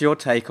what's your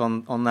take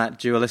on that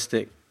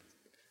dualistic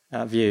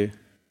view?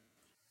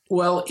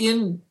 Well,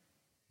 in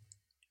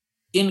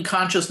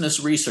consciousness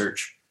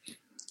research,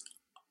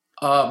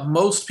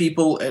 most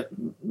people,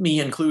 me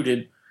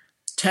included,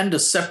 tend to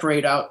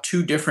separate out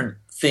two different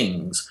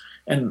things.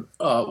 And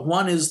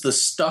one is the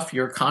stuff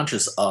you're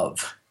conscious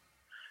of,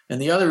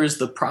 and the other is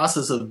the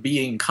process of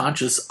being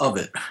conscious of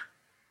it.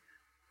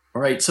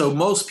 All right. So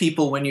most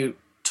people, when you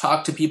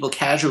talk to people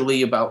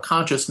casually about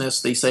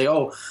consciousness, they say,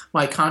 oh,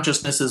 my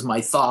consciousness is my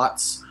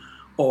thoughts,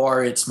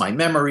 or it's my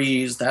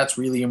memories. That's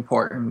really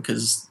important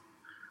because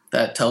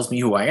that tells me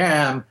who I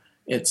am.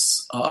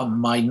 It's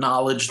my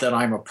knowledge that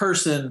I'm a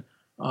person.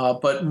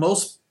 But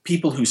most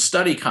people who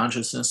study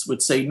consciousness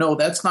would say, no,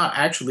 that's not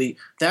actually,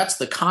 that's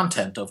the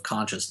content of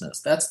consciousness.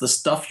 That's the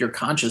stuff you're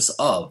conscious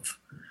of.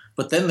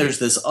 But then there's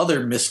this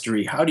other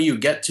mystery. How do you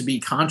get to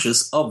be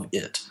conscious of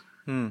it?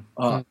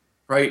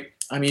 Right?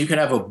 I mean, you can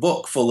have a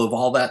book full of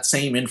all that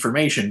same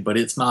information, but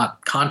it's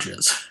not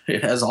conscious.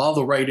 It has all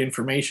the right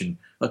information.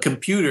 A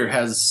computer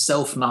has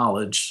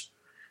self-knowledge.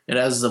 It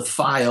has a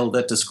file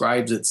that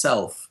describes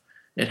itself.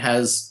 It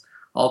has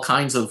all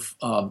kinds of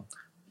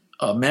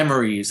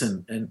memories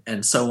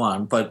and so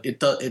on, but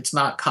it's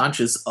not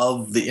conscious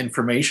of the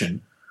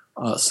information.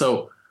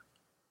 So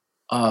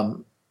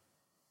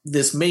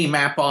this may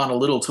map on a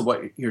little to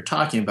what you're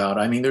talking about.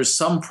 I mean, there's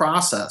some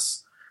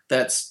process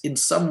that's in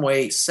some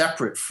way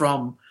separate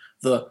from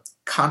the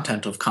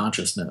content of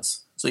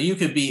consciousness. So you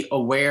could be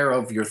aware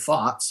of your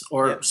thoughts,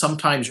 or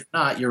sometimes you're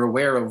not. You're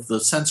aware of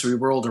the sensory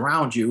world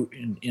around you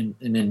in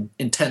an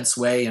intense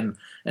way, and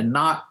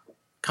not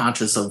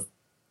conscious of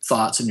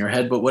thoughts in your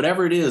head. But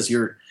whatever it is,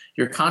 you're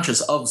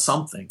conscious of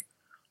something.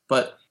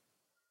 But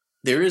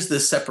there is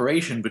this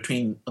separation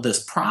between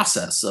this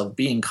process of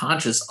being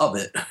conscious of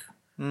it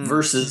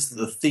versus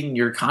the thing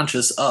you're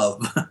conscious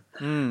of.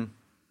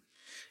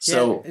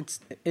 So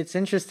it's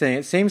interesting.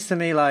 It seems to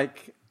me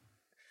like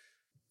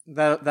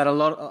that a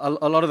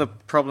lot of the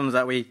problems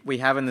that we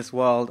have in this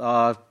world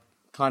are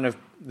kind of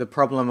the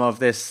problem of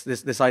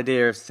this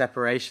idea of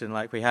separation.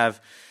 Like we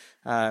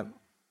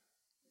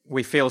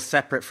feel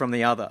separate from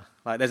the other.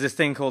 Like there's this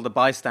thing called the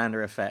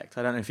bystander effect.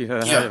 I don't know if you've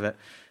ever heard of it.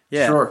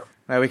 Yeah, sure.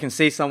 Where we can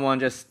see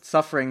someone just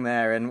suffering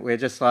there, and we're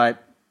just like,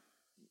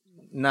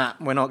 nah,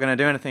 we're not going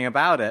to do anything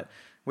about it.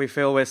 We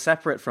feel we're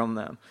separate from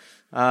them.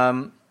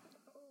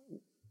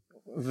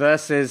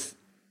 Versus,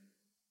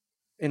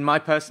 in my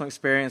personal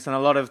experience, and a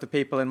lot of the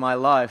people in my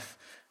life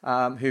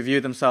who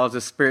view themselves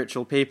as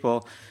spiritual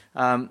people,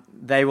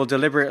 they will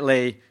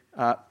deliberately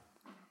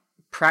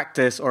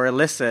practice or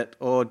elicit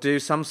or do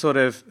some sort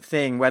of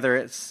thing, whether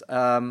it's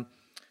a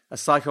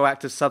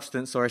psychoactive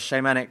substance or a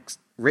shamanic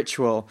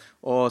ritual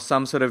or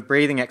some sort of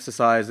breathing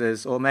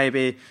exercises, or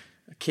maybe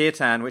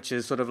kirtan, which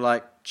is sort of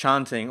like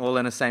chanting, all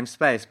in the same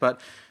space. But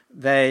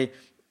they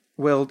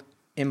will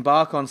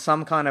embark on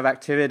some kind of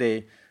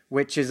activity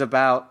which is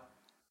about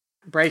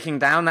breaking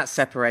down that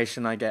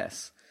separation, I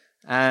guess.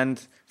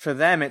 And for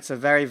them, it's a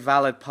very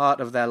valid part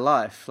of their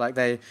life. Like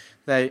they,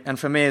 and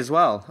for me as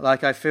well.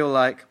 Like I feel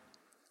like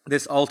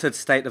this altered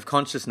state of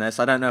consciousness,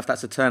 I don't know if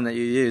that's a term that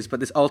you use, but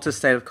this altered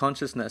state of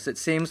consciousness, it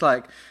seems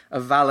like a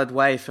valid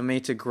way for me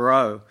to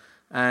grow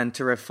and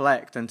to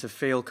reflect and to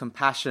feel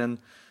compassion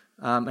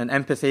and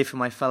empathy for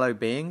my fellow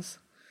beings.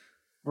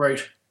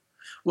 Right.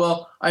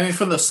 Well, I mean,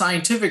 from the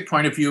scientific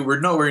point of view,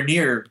 we're nowhere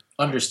near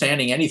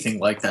understanding anything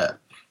like that.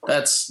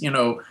 That's,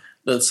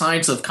 the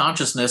science of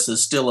consciousness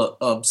is still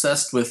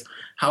obsessed with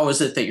how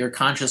is it that you're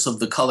conscious of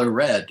the color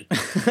red?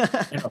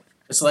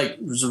 It's like,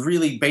 it's a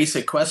really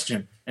basic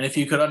question. And if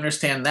you could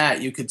understand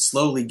that, you could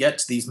slowly get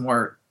to these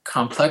more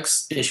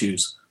complex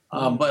issues.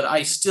 But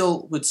I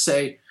still would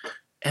say,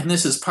 and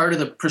this is part of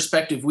the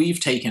perspective we've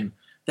taken,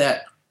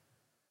 that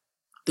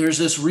there's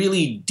this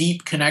really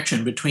deep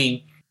connection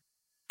between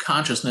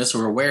consciousness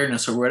or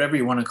awareness or whatever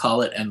you want to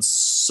call it and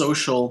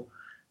social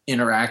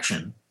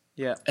interaction.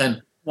 Yeah.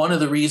 And one of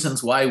the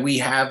reasons why we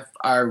have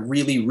our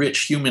really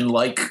rich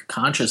human-like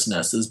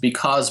consciousness is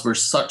because we're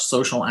such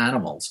social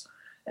animals.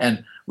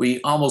 And we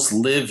almost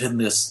live in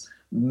this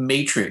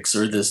matrix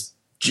or this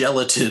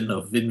gelatin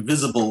of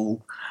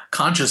invisible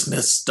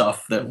consciousness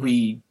stuff that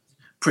we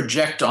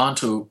project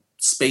onto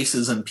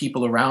spaces and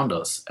people around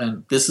us.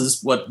 And this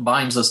is what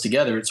binds us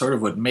together. It's sort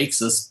of what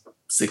makes us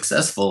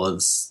successful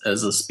as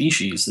a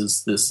species,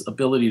 is this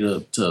ability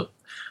to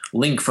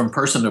link from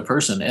person to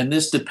person. And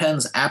this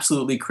depends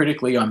absolutely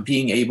critically on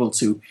being able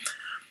to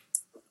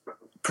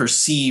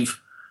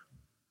perceive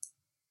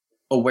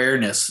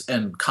awareness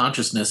and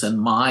consciousness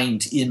and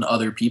mind in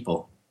other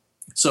people.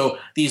 So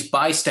these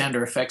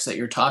bystander effects that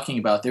you're talking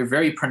about, they're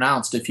very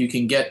pronounced if you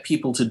can get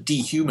people to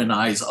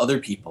dehumanize other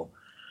people.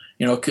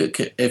 You know,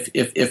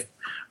 if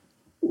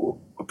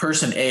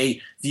person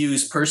A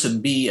views person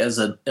B as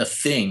a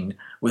thing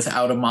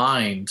without a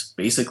mind,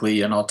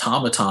 basically an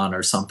automaton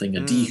or something,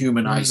 a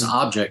dehumanized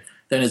object,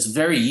 then it's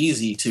very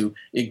easy to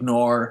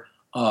ignore.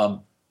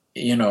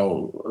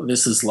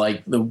 This is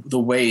like the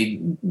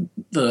way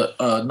the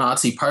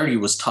Nazi Party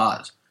was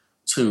taught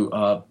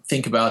to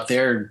think about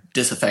their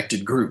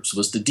disaffected groups,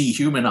 was to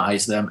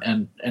dehumanize them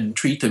and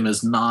treat them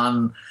as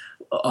non-conscious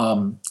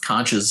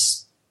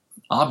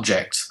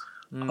objects.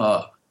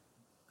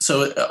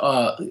 So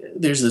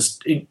there's this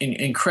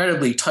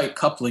incredibly tight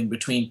coupling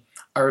between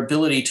our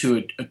ability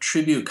to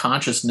attribute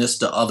consciousness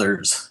to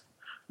others,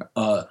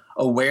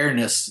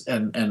 awareness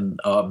and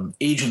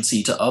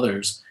agency to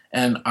others,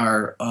 and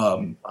our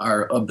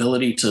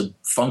ability to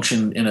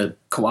function in a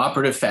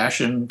cooperative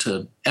fashion,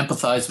 to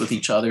empathize with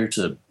each other,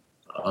 to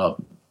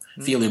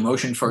feel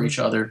emotion for each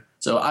other.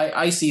 So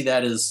I see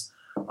that as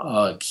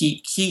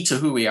key to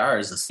who we are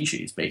as a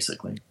species,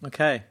 basically.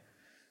 Okay.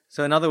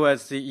 So in other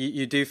words,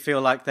 you do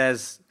feel like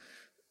there's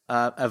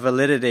a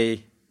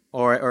validity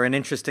or an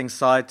interesting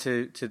side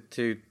to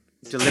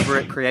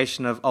deliberate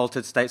creation of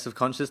altered states of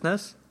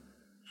consciousness?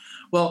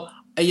 Well,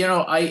 I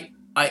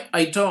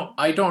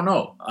don't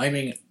know. I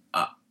mean,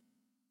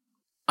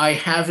 I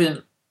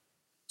haven't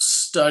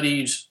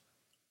studied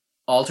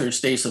altered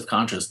states of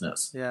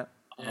consciousness. Yeah.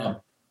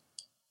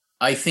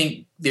 I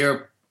think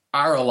there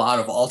are a lot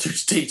of altered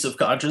states of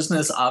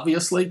consciousness,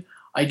 obviously.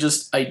 I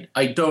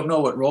don't know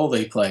what role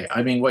they play.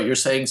 I mean, what you're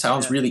saying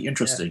sounds really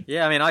interesting.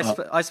 Yeah, I mean,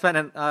 I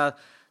spent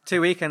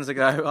 2 weekends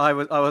ago. I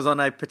was on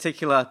a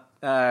particular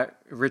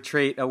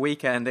retreat, a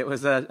weekend. It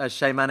was a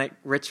shamanic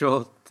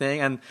ritual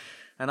thing, and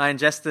I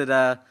ingested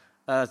a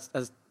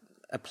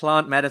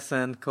plant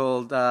medicine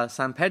called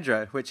San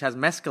Pedro, which has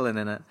mescaline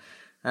in it.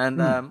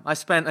 And I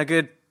spent a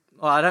good.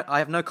 Well, I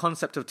have no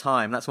concept of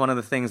time. That's one of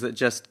the things that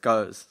just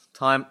goes.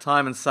 Time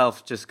and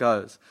self just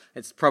goes.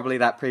 It's probably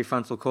that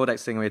prefrontal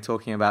cortex thing we were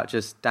talking about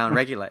just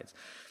down-regulates.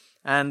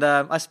 And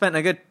I spent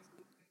a good,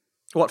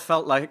 what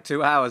felt like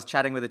 2 hours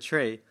chatting with a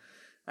tree,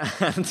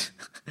 and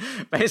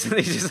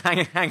basically just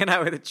hanging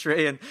out with a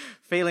tree and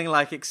feeling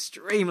like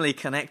extremely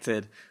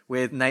connected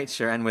with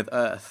nature and with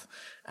Earth.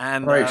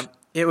 And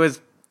it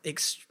was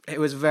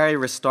very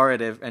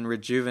restorative and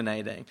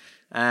rejuvenating,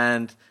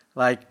 and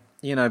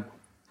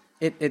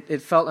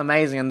It felt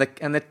amazing, and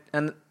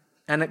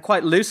it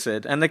quite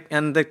lucid, and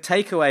the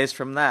takeaways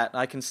from that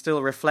I can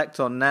still reflect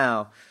on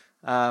now,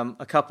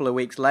 a couple of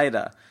weeks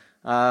later,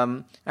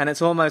 and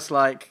it's almost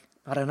like,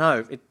 I don't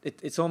know,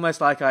 it's almost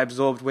like I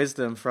absorbed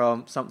wisdom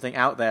from something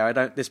out there.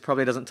 This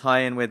probably doesn't tie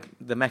in with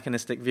the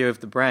mechanistic view of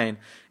the brain.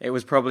 It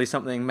was probably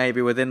something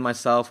maybe within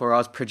myself, or I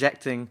was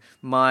projecting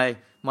my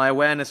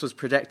awareness was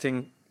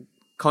projecting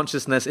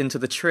consciousness into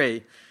the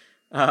tree.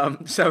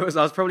 So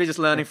I was probably just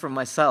learning from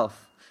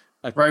myself.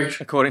 Right,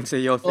 according to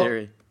your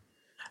theory.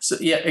 So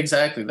yeah,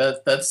 exactly.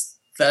 That's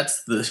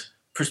the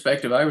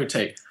perspective I would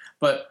take.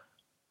 But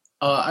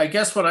I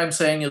guess what I'm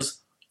saying is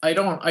I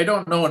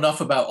don't know enough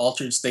about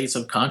altered states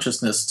of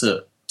consciousness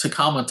to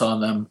comment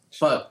on them.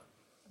 But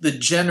the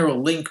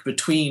general link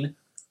between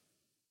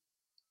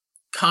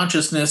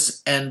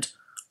consciousness and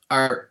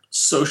our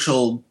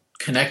social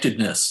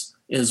connectedness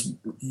is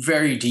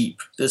very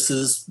deep. This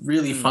is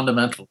really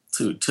fundamental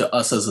to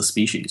us as a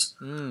species.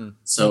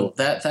 So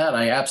that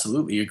I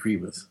absolutely agree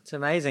with. It's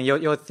amazing.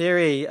 Your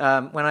theory,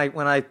 when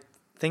I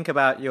think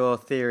about your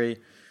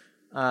theory,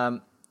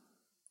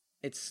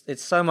 it's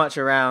so much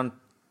around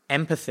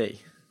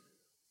empathy,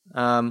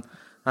 and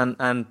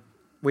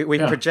we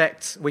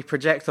project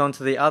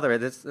onto the other.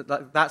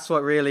 That's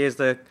what really is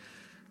the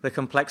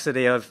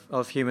complexity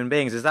of human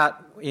beings. Is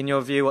that, in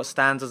your view, what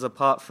stands us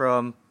apart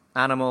from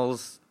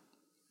animals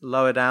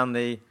lower down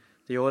the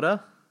order?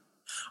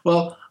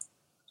 Well,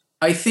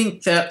 I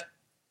think that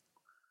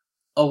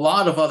a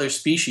lot of other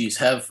species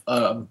have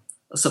a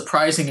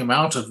surprising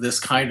amount of this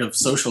kind of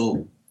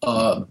social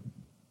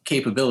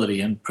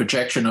capability and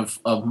projection of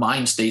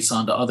mind states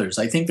onto others.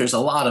 I think there's a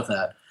lot of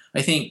that.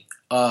 I think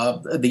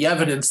the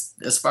evidence,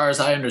 as far as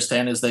I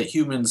understand, is that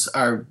humans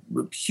are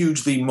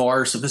hugely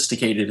more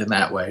sophisticated in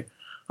that way.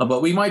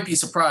 But we might be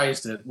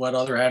surprised at what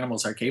other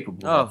animals are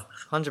capable of.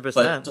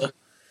 100%.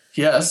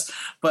 Yes,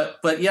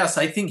 but yes,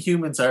 I think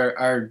humans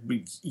are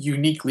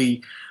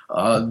uniquely,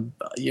 our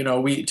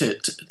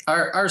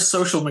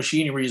social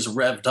machinery is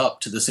revved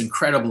up to this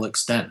incredible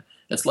extent.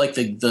 It's like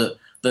the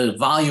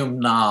volume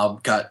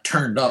knob got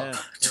turned up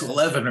to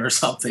 11 or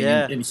something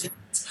in humans,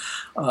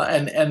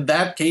 and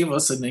that gave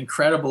us an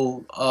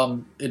incredible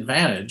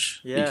advantage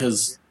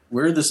because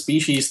we're the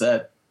species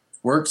that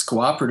works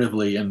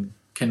cooperatively and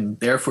can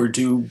therefore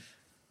do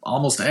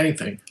almost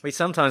anything. We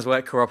sometimes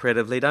work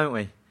cooperatively, don't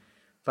we?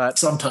 But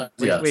Sometimes,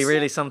 we yes.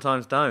 really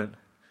sometimes don't,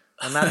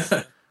 and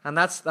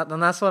that's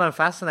what I'm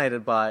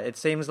fascinated by. It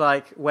seems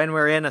like when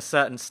we're in a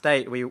certain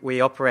state,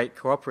 we operate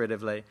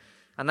cooperatively,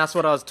 and that's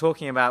what I was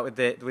talking about with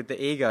the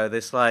ego.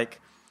 This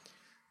like,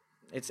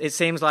 it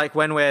seems like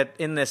when we're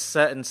in this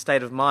certain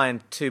state of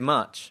mind too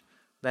much,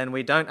 then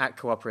we don't act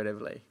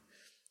cooperatively.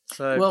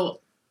 So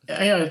Well,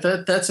 yeah,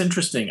 that's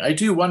interesting. I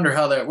do wonder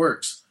how that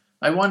works.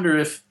 I wonder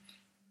if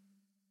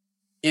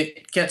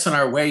it gets in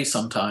our way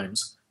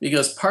sometimes,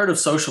 because part of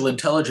social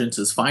intelligence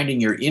is finding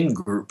your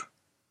in-group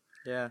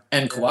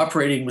and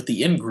cooperating with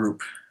the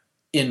in-group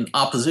in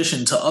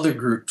opposition to other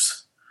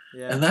groups.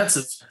 Yeah. And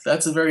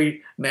that's a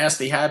very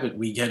nasty habit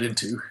we get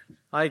into.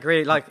 I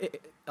agree.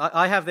 Like,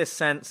 I have this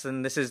sense,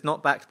 and this is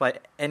not backed by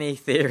any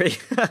theory,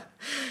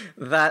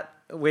 that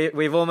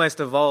we've almost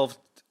evolved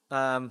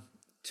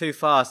too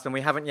fast, and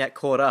we haven't yet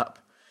caught up.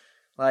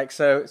 Like,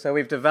 so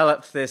we've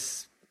developed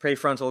this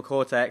prefrontal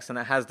cortex, and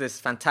it has this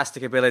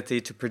fantastic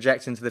ability to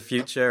project into the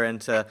future and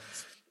to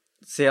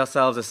see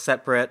ourselves as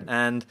separate.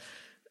 And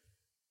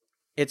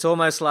it's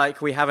almost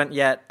like we haven't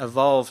yet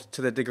evolved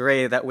to the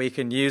degree that we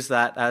can use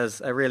that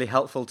as a really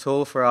helpful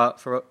tool for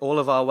all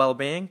of our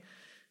well-being.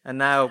 And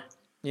now,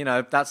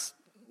 that's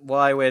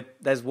why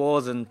there's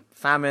wars and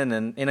famine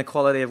and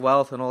inequality of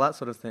wealth and all that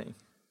sort of thing.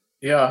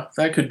 Yeah,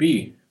 that could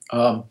be.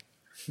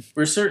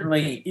 We're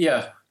certainly,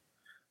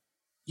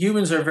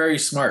 humans are very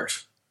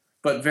smart,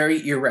 but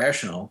very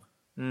irrational.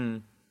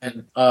 And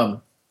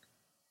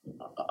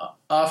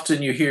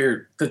often you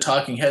hear the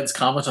talking heads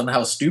comment on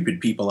how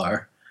stupid people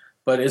are,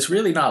 but it's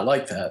really not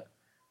like that.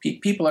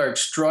 People are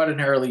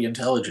extraordinarily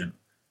intelligent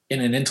in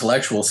an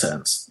intellectual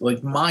sense,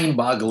 like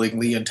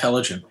mind-bogglingly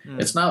intelligent.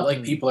 It's not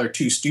like people are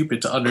too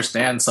stupid to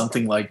understand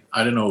something like,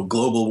 I don't know,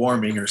 global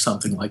warming or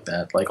something like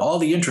that. Like all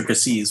the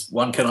intricacies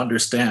one can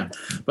understand,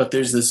 but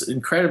there's this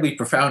incredibly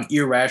profound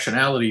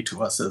irrationality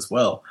to us as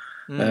well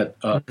that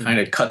kind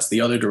of cuts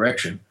the other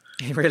direction.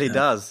 It really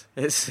does.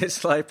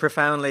 It's like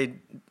profoundly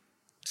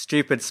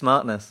stupid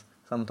smartness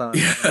sometimes.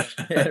 Yeah,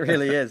 it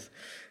really is.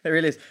 It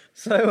really is.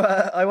 So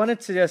I wanted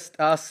to just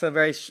ask some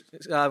very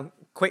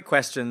quick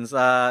questions.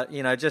 Like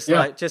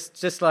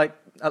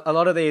a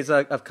lot of these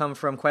have come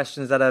from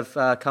questions that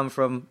have come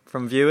from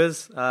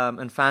viewers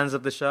and fans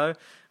of the show.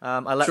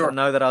 I let them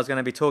know that I was going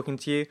to be talking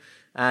to you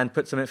and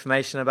put some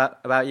information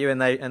about you,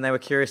 and they were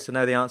curious to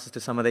know the answers to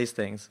some of these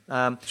things.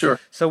 Sure.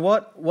 So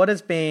what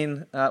have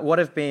been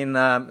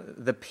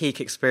the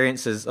peak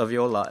experiences of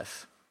your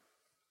life?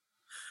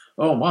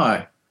 Oh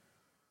my.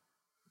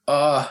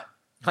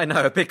 I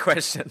know, a big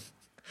question.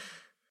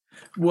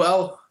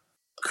 Well,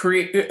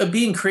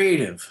 being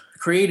creative,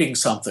 creating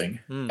something,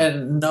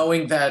 and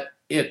knowing that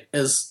it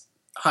is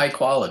high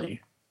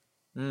quality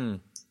in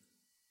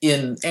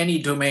any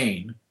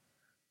domain.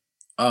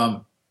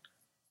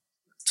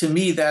 To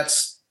me,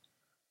 that's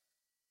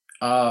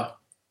if I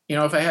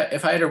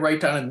had to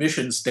write down a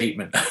mission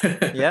statement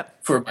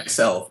for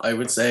myself, I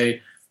would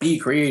say be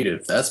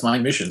creative. That's my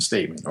mission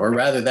statement, or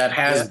rather, that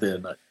has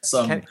been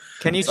some.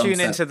 Can you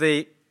tune into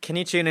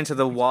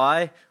the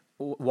why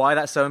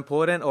that's so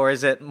important, or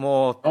is it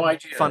more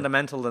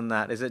fundamental than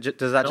that? Does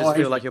that just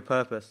feel like your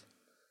purpose?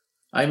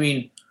 I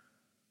mean,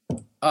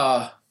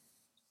 I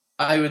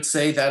would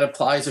say that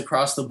applies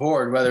across the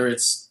board, whether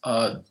it's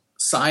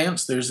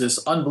science. There's this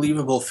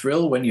unbelievable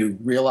thrill when you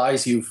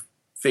realize you've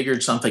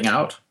figured something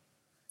out,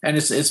 and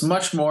it's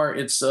much more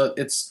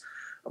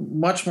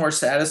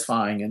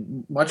satisfying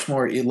and much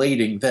more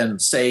elating than,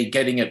 say,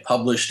 getting it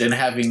published and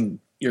having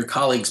your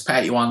colleagues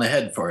pat you on the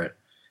head for it.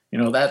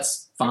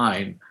 That's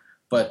fine.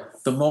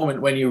 But the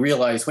moment when you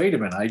realize, wait a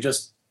minute, I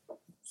just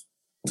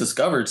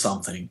discovered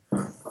something,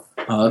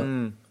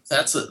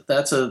 that's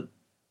a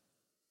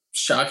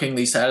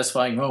shockingly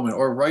satisfying moment.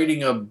 Or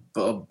writing a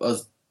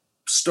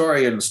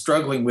story and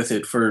struggling with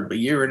it for a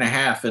year and a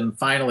half and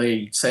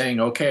finally saying,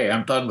 okay,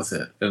 I'm done with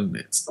it. And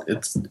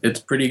it's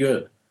pretty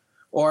good.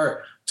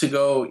 Or to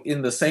go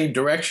in the same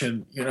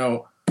direction,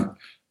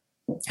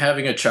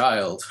 having a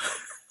child.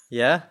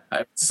 Yeah. I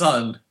have a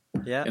son.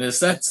 Yeah. In a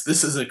sense,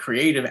 this is a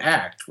creative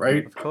act,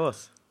 right? Of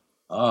course.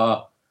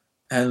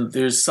 And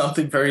there's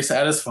something very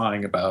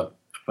satisfying about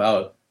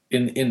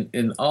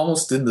in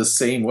almost in the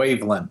same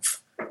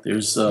wavelength.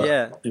 There's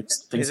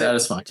something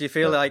satisfying. Do you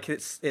feel like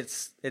it's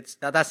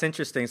that's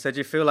interesting? So do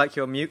you feel like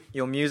your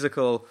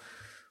musical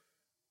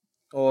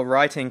or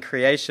writing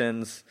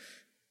creations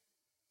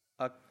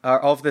are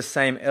of the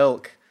same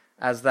ilk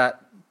as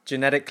that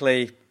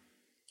genetically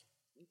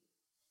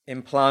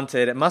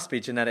implanted? It must be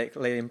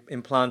genetically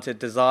implanted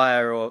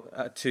desire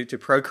or to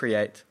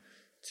procreate,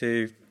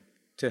 to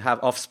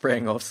have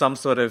offspring or some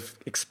sort of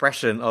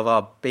expression of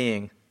our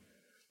being.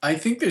 I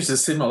think there's a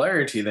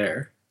similarity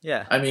there.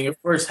 Yeah. I mean,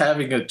 of course,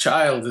 having a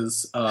child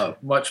is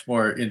much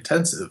more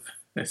intensive.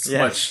 It's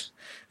much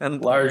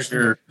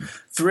larger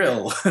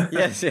thrill.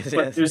 Yes.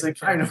 But there's a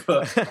kind of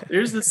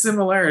there's the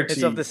similarity.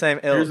 It's of the same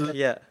ilk.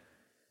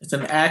 It's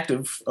an act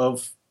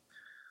of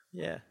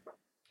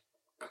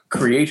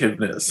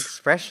creativeness.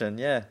 Expression,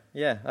 yeah.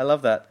 I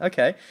love that.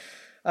 Okay.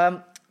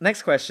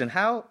 Next question.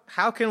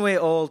 How can we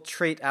all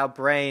treat our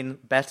brain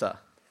better?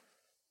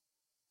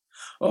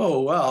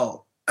 Oh,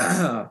 well,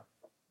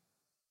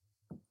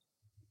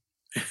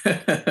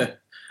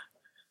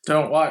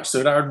 don't watch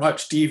so darn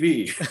much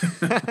TV.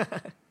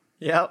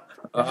 Yep.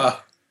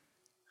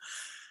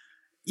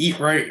 Eat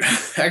right,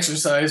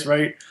 exercise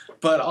right,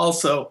 but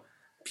also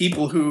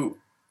people who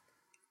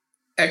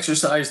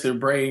exercise their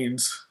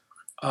brains.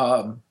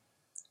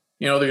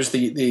 There's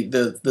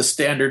the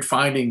standard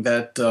finding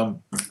that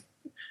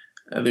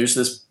there's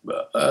this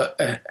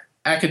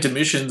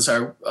academicians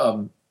are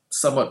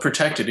somewhat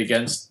protected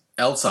against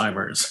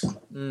Alzheimer's.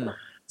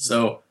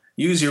 So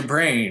use your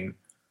brain.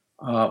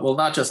 Well,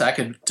 not just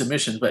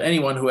academicians, but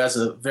anyone who has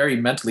a very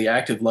mentally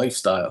active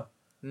lifestyle.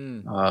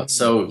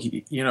 So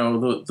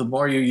the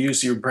more you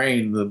use your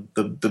brain,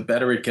 the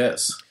better it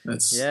gets.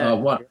 It's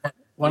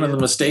one of the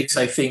mistakes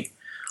I think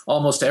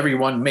almost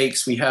everyone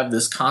makes. We have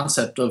this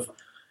concept of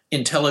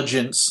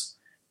intelligence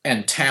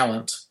and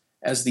talent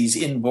as these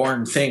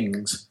inborn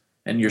things,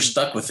 and you're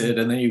stuck with it,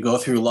 and then you go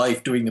through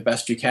life doing the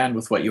best you can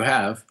with what you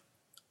have.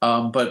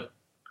 But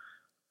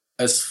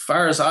as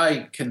far as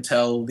I can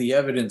tell, the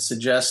evidence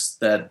suggests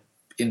that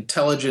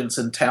intelligence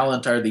and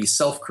talent are these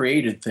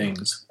self-created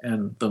things,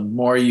 and the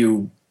more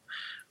you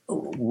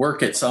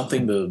work at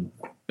something, the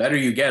better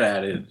you get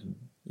at it.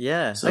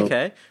 Yeah. So,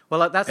 okay.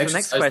 Well, that's the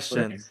next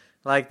question. Learning.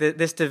 Like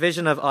this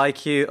division of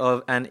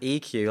IQ and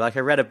EQ. Like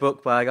I read a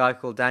book by a guy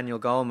called Daniel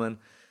Goleman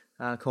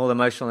called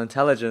Emotional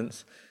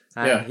Intelligence,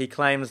 and he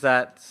claims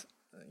that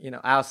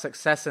our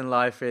success in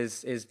life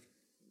is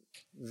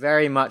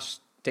very much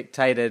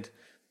dictated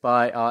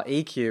by our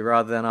EQ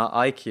rather than our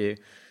IQ,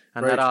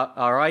 and that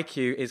our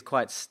IQ is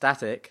quite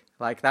static.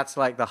 Like that's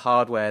like the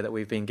hardware that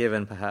we've been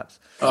given, perhaps.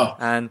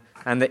 And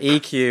the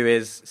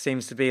EQ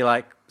seems to be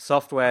like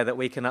software that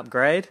we can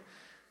upgrade.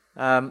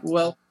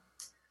 Well,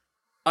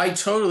 I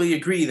totally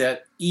agree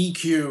that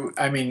EQ,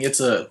 I mean, it's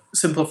a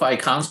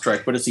simplified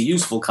construct, but it's a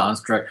useful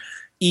construct.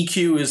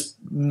 EQ is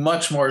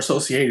much more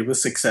associated with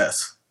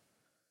success.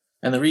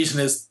 And the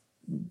reason is,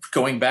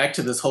 going back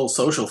to this whole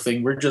social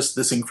thing, we're just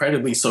this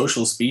incredibly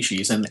social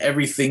species, and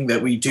everything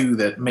that we do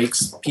that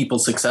makes people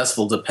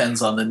successful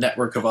depends on the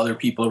network of other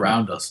people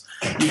around us.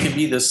 You can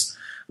be the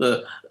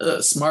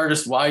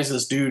smartest,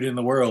 wisest dude in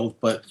the world,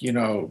 but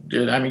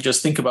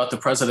just think about the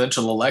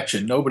presidential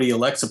election. Nobody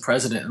elects a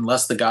president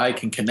unless the guy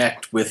can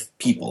connect with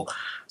people.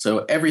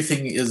 So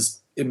everything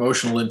is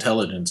emotional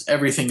intelligence.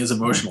 Everything is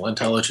emotional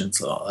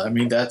intelligence. I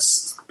mean,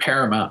 that's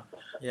paramount.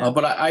 Yeah.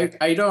 But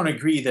I don't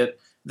agree that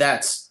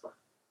that's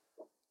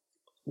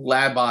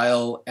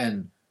labile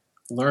and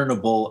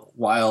learnable,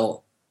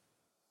 while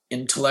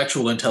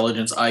intellectual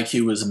intelligence,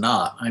 IQ, is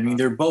not. I mean,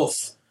 they're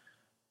both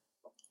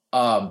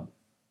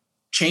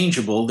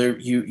changeable.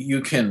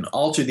 You can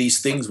alter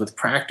these things with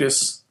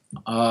practice,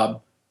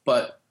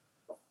 but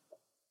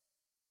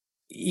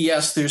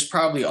yes, there's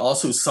probably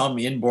also some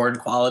inborn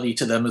quality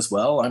to them as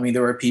well. I mean,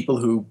 there are people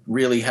who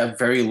really have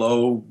very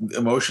low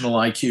emotional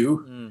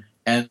IQ,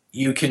 and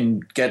you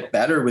can get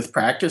better with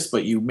practice,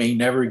 but you may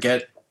never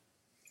get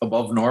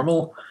above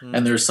normal.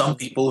 And there's some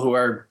people who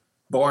are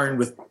born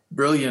with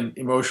brilliant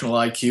emotional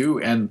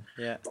IQ, and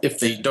if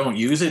they don't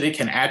use it, it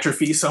can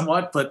atrophy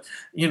somewhat. But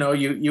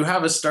you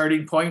have a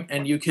starting point,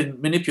 and you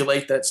can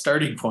manipulate that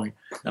starting point.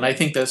 And I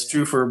think that's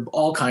true for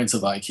all kinds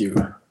of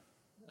IQ.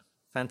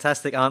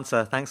 Fantastic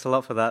answer. Thanks a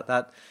lot for that.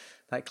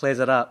 That clears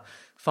it up.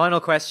 Final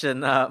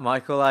question,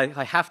 Michael.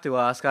 I have to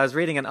ask. I was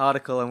reading an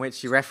article in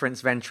which you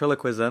reference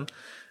ventriloquism,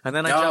 and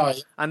then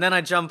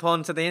I jump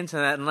onto the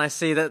internet and I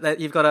see that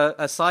you've got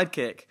a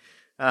sidekick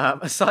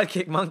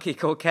monkey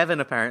called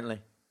Kevin,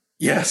 apparently.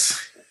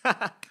 Yes.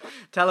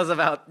 Tell us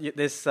about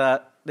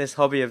this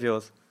hobby of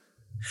yours.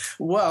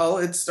 Well,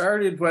 it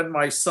started when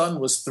my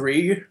son was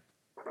 3.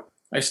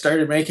 I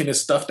started making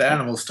his stuffed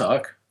animals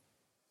talk.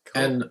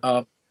 Cool.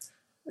 And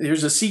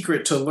there's a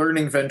secret to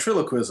learning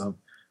ventriloquism.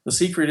 The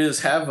secret is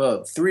have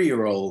a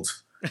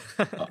 3-year-old.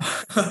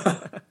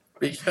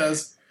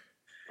 Because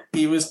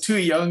he was too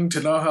young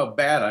to know how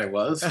bad I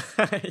was.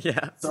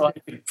 So I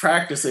could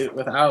practice it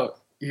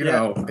without,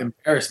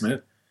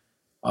 embarrassment.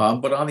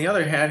 But on the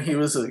other hand, he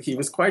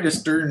was quite a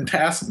stern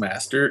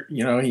taskmaster.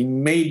 He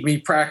made me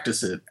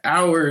practice it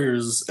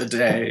hours a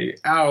day,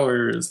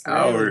 hours,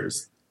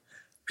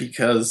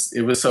 because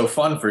it was so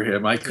fun for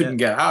him. I couldn't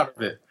get out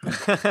of it.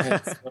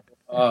 And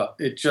so,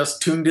 it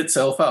just tuned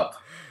itself up.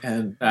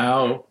 And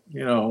now,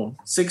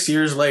 6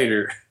 years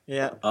later,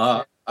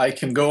 I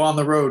can go on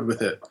the road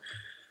with it.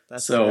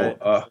 That's so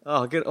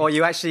great. Good. Or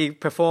you actually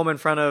perform in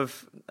front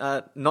of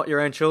not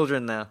your own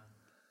children now.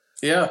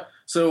 Yeah.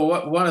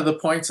 So one of the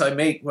points I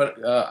make,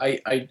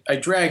 I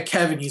drag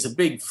Kevin. He's a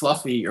big,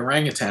 fluffy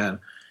orangutan.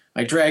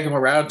 I drag him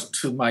around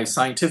to my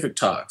scientific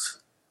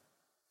talks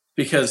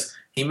because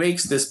he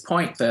makes this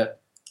point that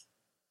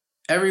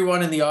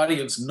everyone in the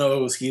audience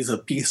knows he's a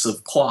piece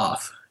of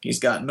cloth. He's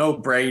got no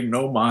brain,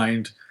 no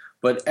mind,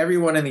 but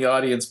everyone in the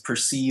audience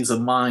perceives a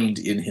mind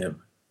in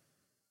him.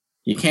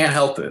 You can't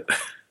help it.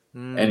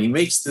 And he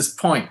makes this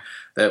point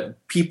that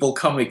people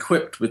come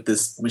equipped with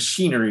this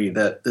machinery,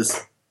 that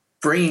this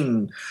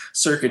brain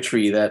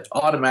circuitry that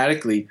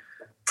automatically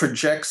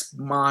projects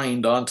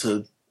mind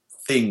onto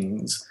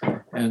things.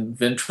 And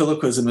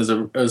ventriloquism is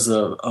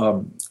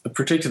a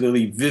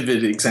particularly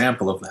vivid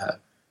example of that.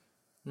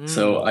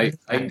 So I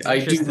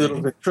do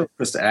little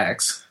ventriloquist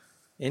acts.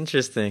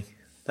 Interesting.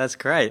 That's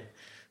great.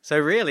 So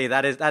really,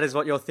 that is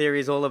what your theory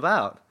is all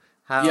about.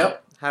 How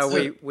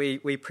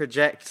we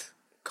project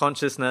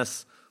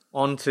consciousness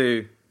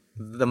onto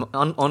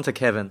onto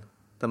Kevin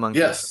the monkey.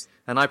 Yes.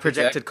 And I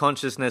projected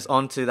consciousness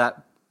onto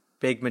that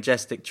big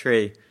majestic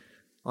tree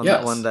on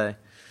that one day.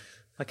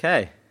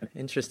 Okay.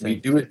 Interesting. We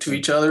do it to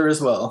each other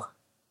as well.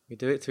 We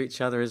do it to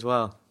each other as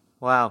well.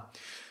 Wow.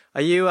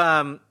 Are you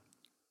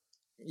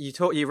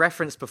you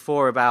referenced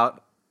before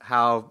about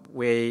how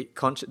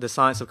the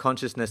science of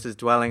consciousness is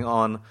dwelling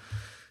on,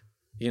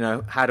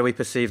 how do we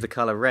perceive the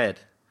color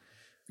red?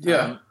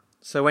 Yeah.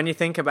 So when you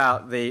think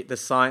about the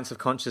science of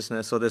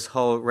consciousness or this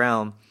whole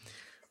realm,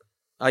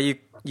 you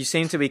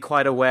seem to be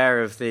quite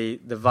aware of the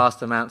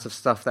vast amounts of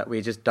stuff that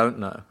we just don't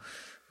know.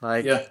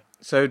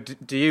 So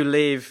do you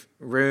leave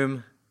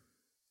room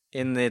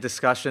in the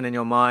discussion in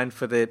your mind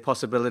for the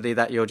possibility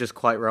that you're just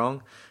quite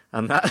wrong,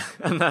 and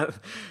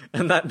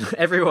that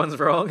everyone's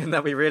wrong, and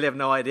that we really have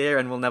no idea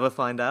and we'll never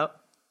find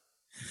out?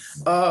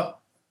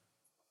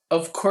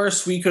 Of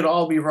course, we could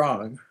all be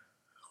wrong.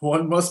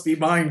 One must be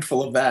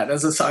mindful of that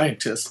as a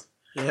scientist.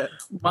 Yeah.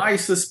 My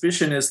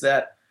suspicion is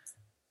that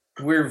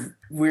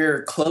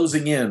we're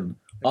closing in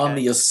on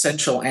the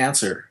essential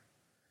answer,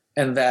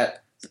 and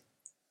that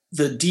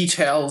the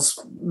details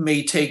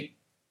may take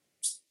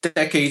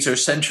decades or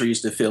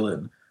centuries to fill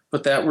in,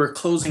 but that we're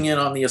closing in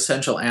on the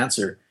essential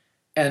answer.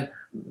 And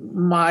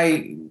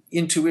my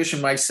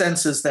intuition, my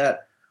sense is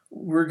that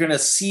we're going to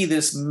see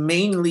this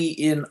mainly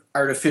in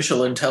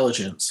artificial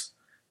intelligence.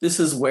 This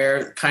is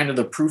where kind of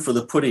the proof of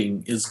the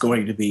pudding is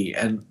going to be.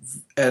 And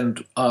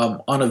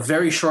on a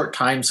very short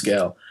time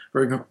scale,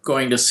 we're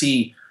going to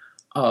see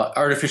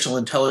artificial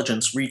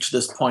intelligence reach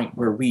this point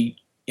where we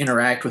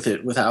interact with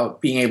it without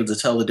being able to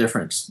tell the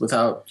difference,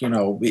 without,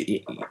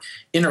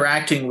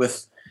 interacting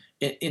with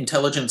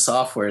intelligent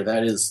software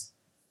that is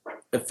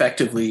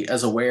effectively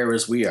as aware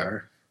as we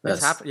are.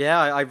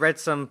 I read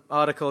some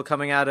article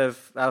coming out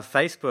of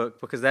Facebook,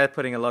 because they're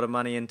putting a lot of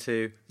money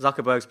into,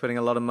 Zuckerberg's putting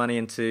a lot of money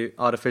into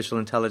artificial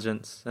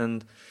intelligence,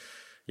 and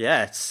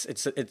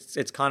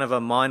it's kind of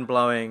a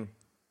mind-blowing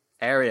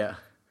area.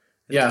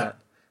 Isn't it?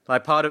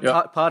 Like part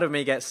of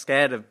me gets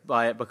scared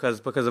by it because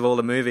of all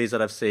the movies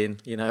that I've seen.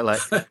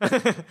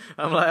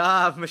 I'm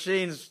like,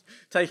 machines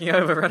taking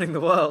over, running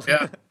the world.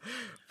 Yeah.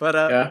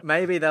 But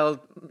maybe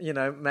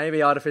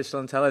maybe artificial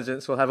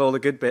intelligence will have all the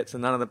good bits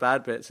and none of the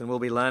bad bits, and we'll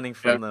be learning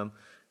from them,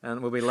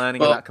 and we'll be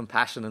learning about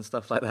compassion and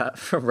stuff like that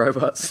from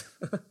robots.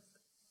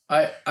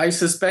 I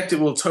suspect it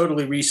will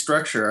totally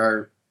restructure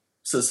our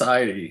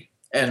society,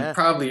 and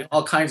probably in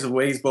all kinds of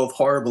ways, both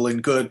horrible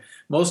and good,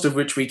 most of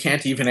which we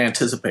can't even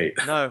anticipate.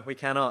 No, we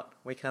cannot.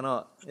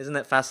 Isn't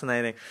it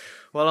fascinating?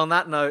 Well, on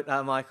that note,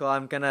 Michael,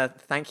 I'm going to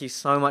thank you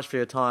so much for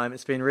your time.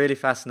 It's been really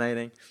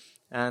fascinating.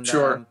 And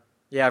sure.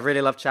 I've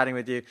really loved chatting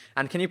with you.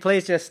 And can you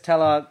please just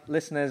tell our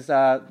listeners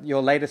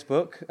your latest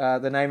book,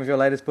 the name of your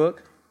latest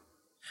book?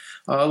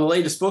 The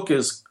latest book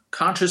is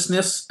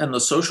Consciousness and the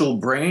Social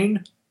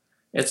Brain.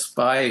 It's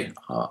by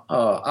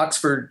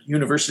Oxford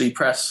University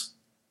Press.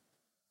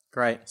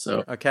 Great.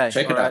 So check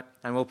it out.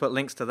 And we'll put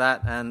links to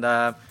that and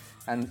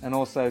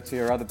also to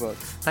your other book.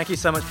 Thank you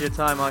so much for your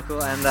time,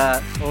 Michael, and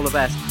all the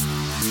best.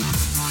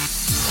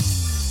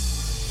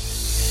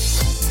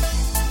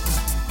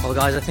 Well,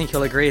 guys, I think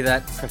you'll agree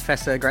that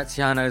Professor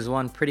Graziano is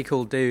one pretty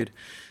cool dude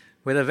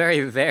with a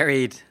very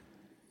varied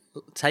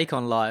take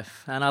on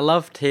life. And I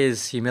loved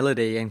his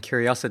humility and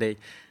curiosity.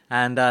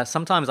 And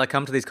sometimes I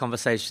come to these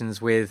conversations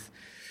with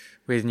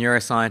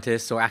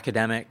neuroscientists or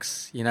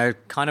academics,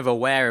 kind of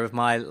aware of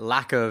my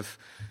lack of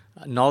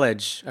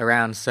knowledge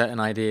around certain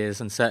ideas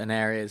and certain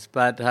areas.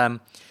 But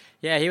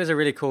he was a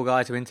really cool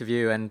guy to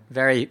interview, and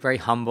very, very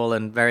humble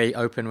and very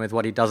open with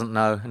what he doesn't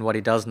know and what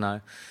he does know.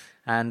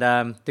 And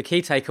the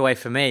key takeaway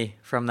for me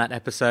from that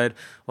episode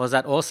was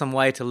that awesome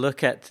way to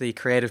look at the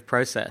creative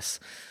process.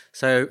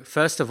 So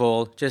first of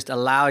all, just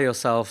allow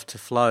yourself to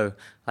flow,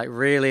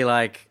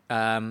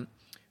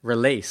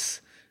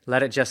 release.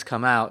 Let it just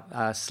come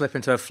out. Slip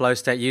into a flow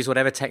state. Use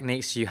whatever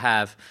techniques you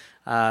have,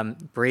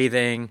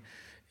 breathing,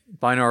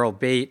 binaural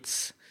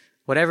beats,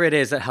 whatever it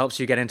is that helps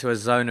you get into a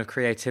zone of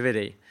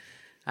creativity.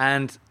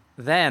 And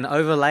then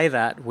overlay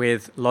that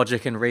with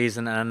logic and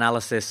reason and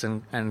analysis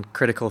and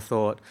critical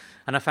thought.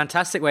 And a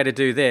fantastic way to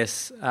do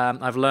this,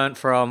 I've learned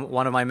from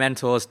one of my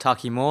mentors,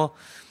 Taki Moore,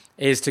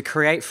 is to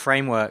create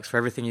frameworks for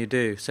everything you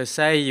do. So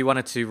say you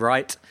wanted to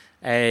write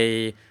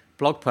a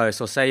blog post,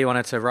 or say you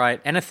wanted to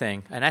write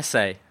anything, an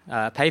essay,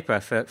 paper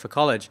for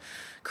college,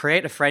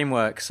 create a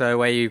framework. So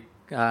where you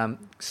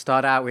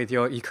start out with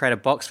you create a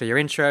box for your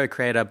intro,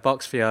 create a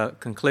box for your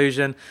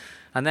conclusion,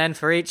 and then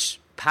for each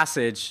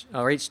passage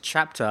or each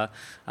chapter,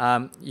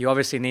 you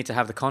obviously need to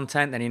have the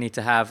content, then you need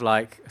to have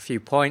like a few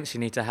points, you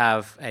need to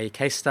have a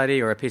case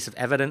study or a piece of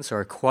evidence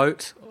or a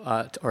quote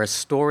or a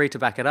story to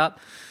back it up.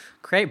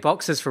 Create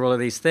boxes for all of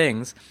these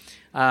things.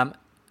 And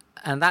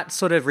that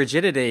sort of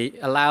rigidity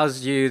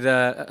allows you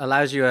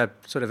a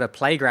sort of a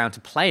playground to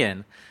play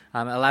in.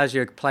 Allows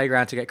you a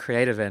playground to get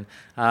creative in.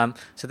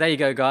 So there you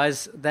go,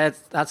 guys.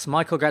 That's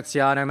Michael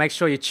Graziano. Make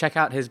sure you check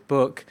out his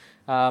book,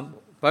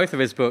 both of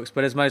his books,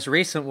 but his most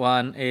recent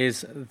one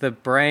is The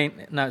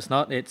Brain. No, it's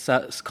not. It's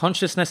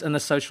Consciousness and the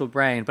Social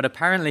Brain. But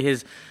apparently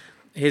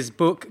his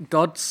book,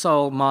 God,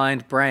 Soul,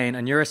 Mind, Brain, A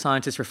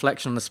Neuroscientist's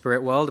Reflection on the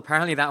Spirit World,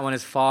 apparently that one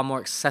is far more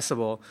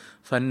accessible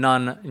for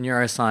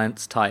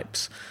non-neuroscience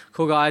types.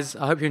 Cool, guys.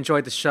 I hope you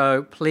enjoyed the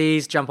show.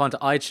 Please jump onto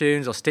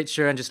iTunes or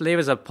Stitcher and just leave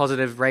us a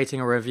positive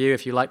rating or review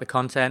if you like the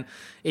content.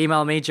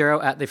 Email me,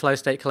 Jiro, at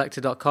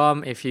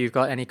theflowstatecollector.com if you've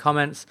got any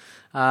comments.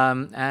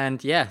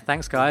 And yeah,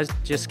 thanks, guys.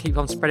 Just keep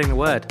on spreading the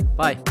word.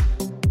 Bye.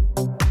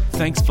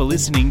 Thanks for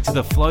listening to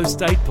the Flow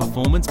State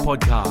Performance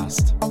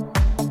Podcast.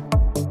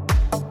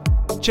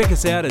 Check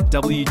us out at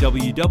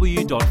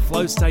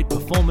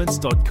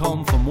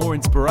www.flowstateperformance.com for more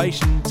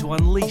inspiration to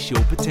unleash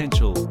your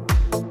potential.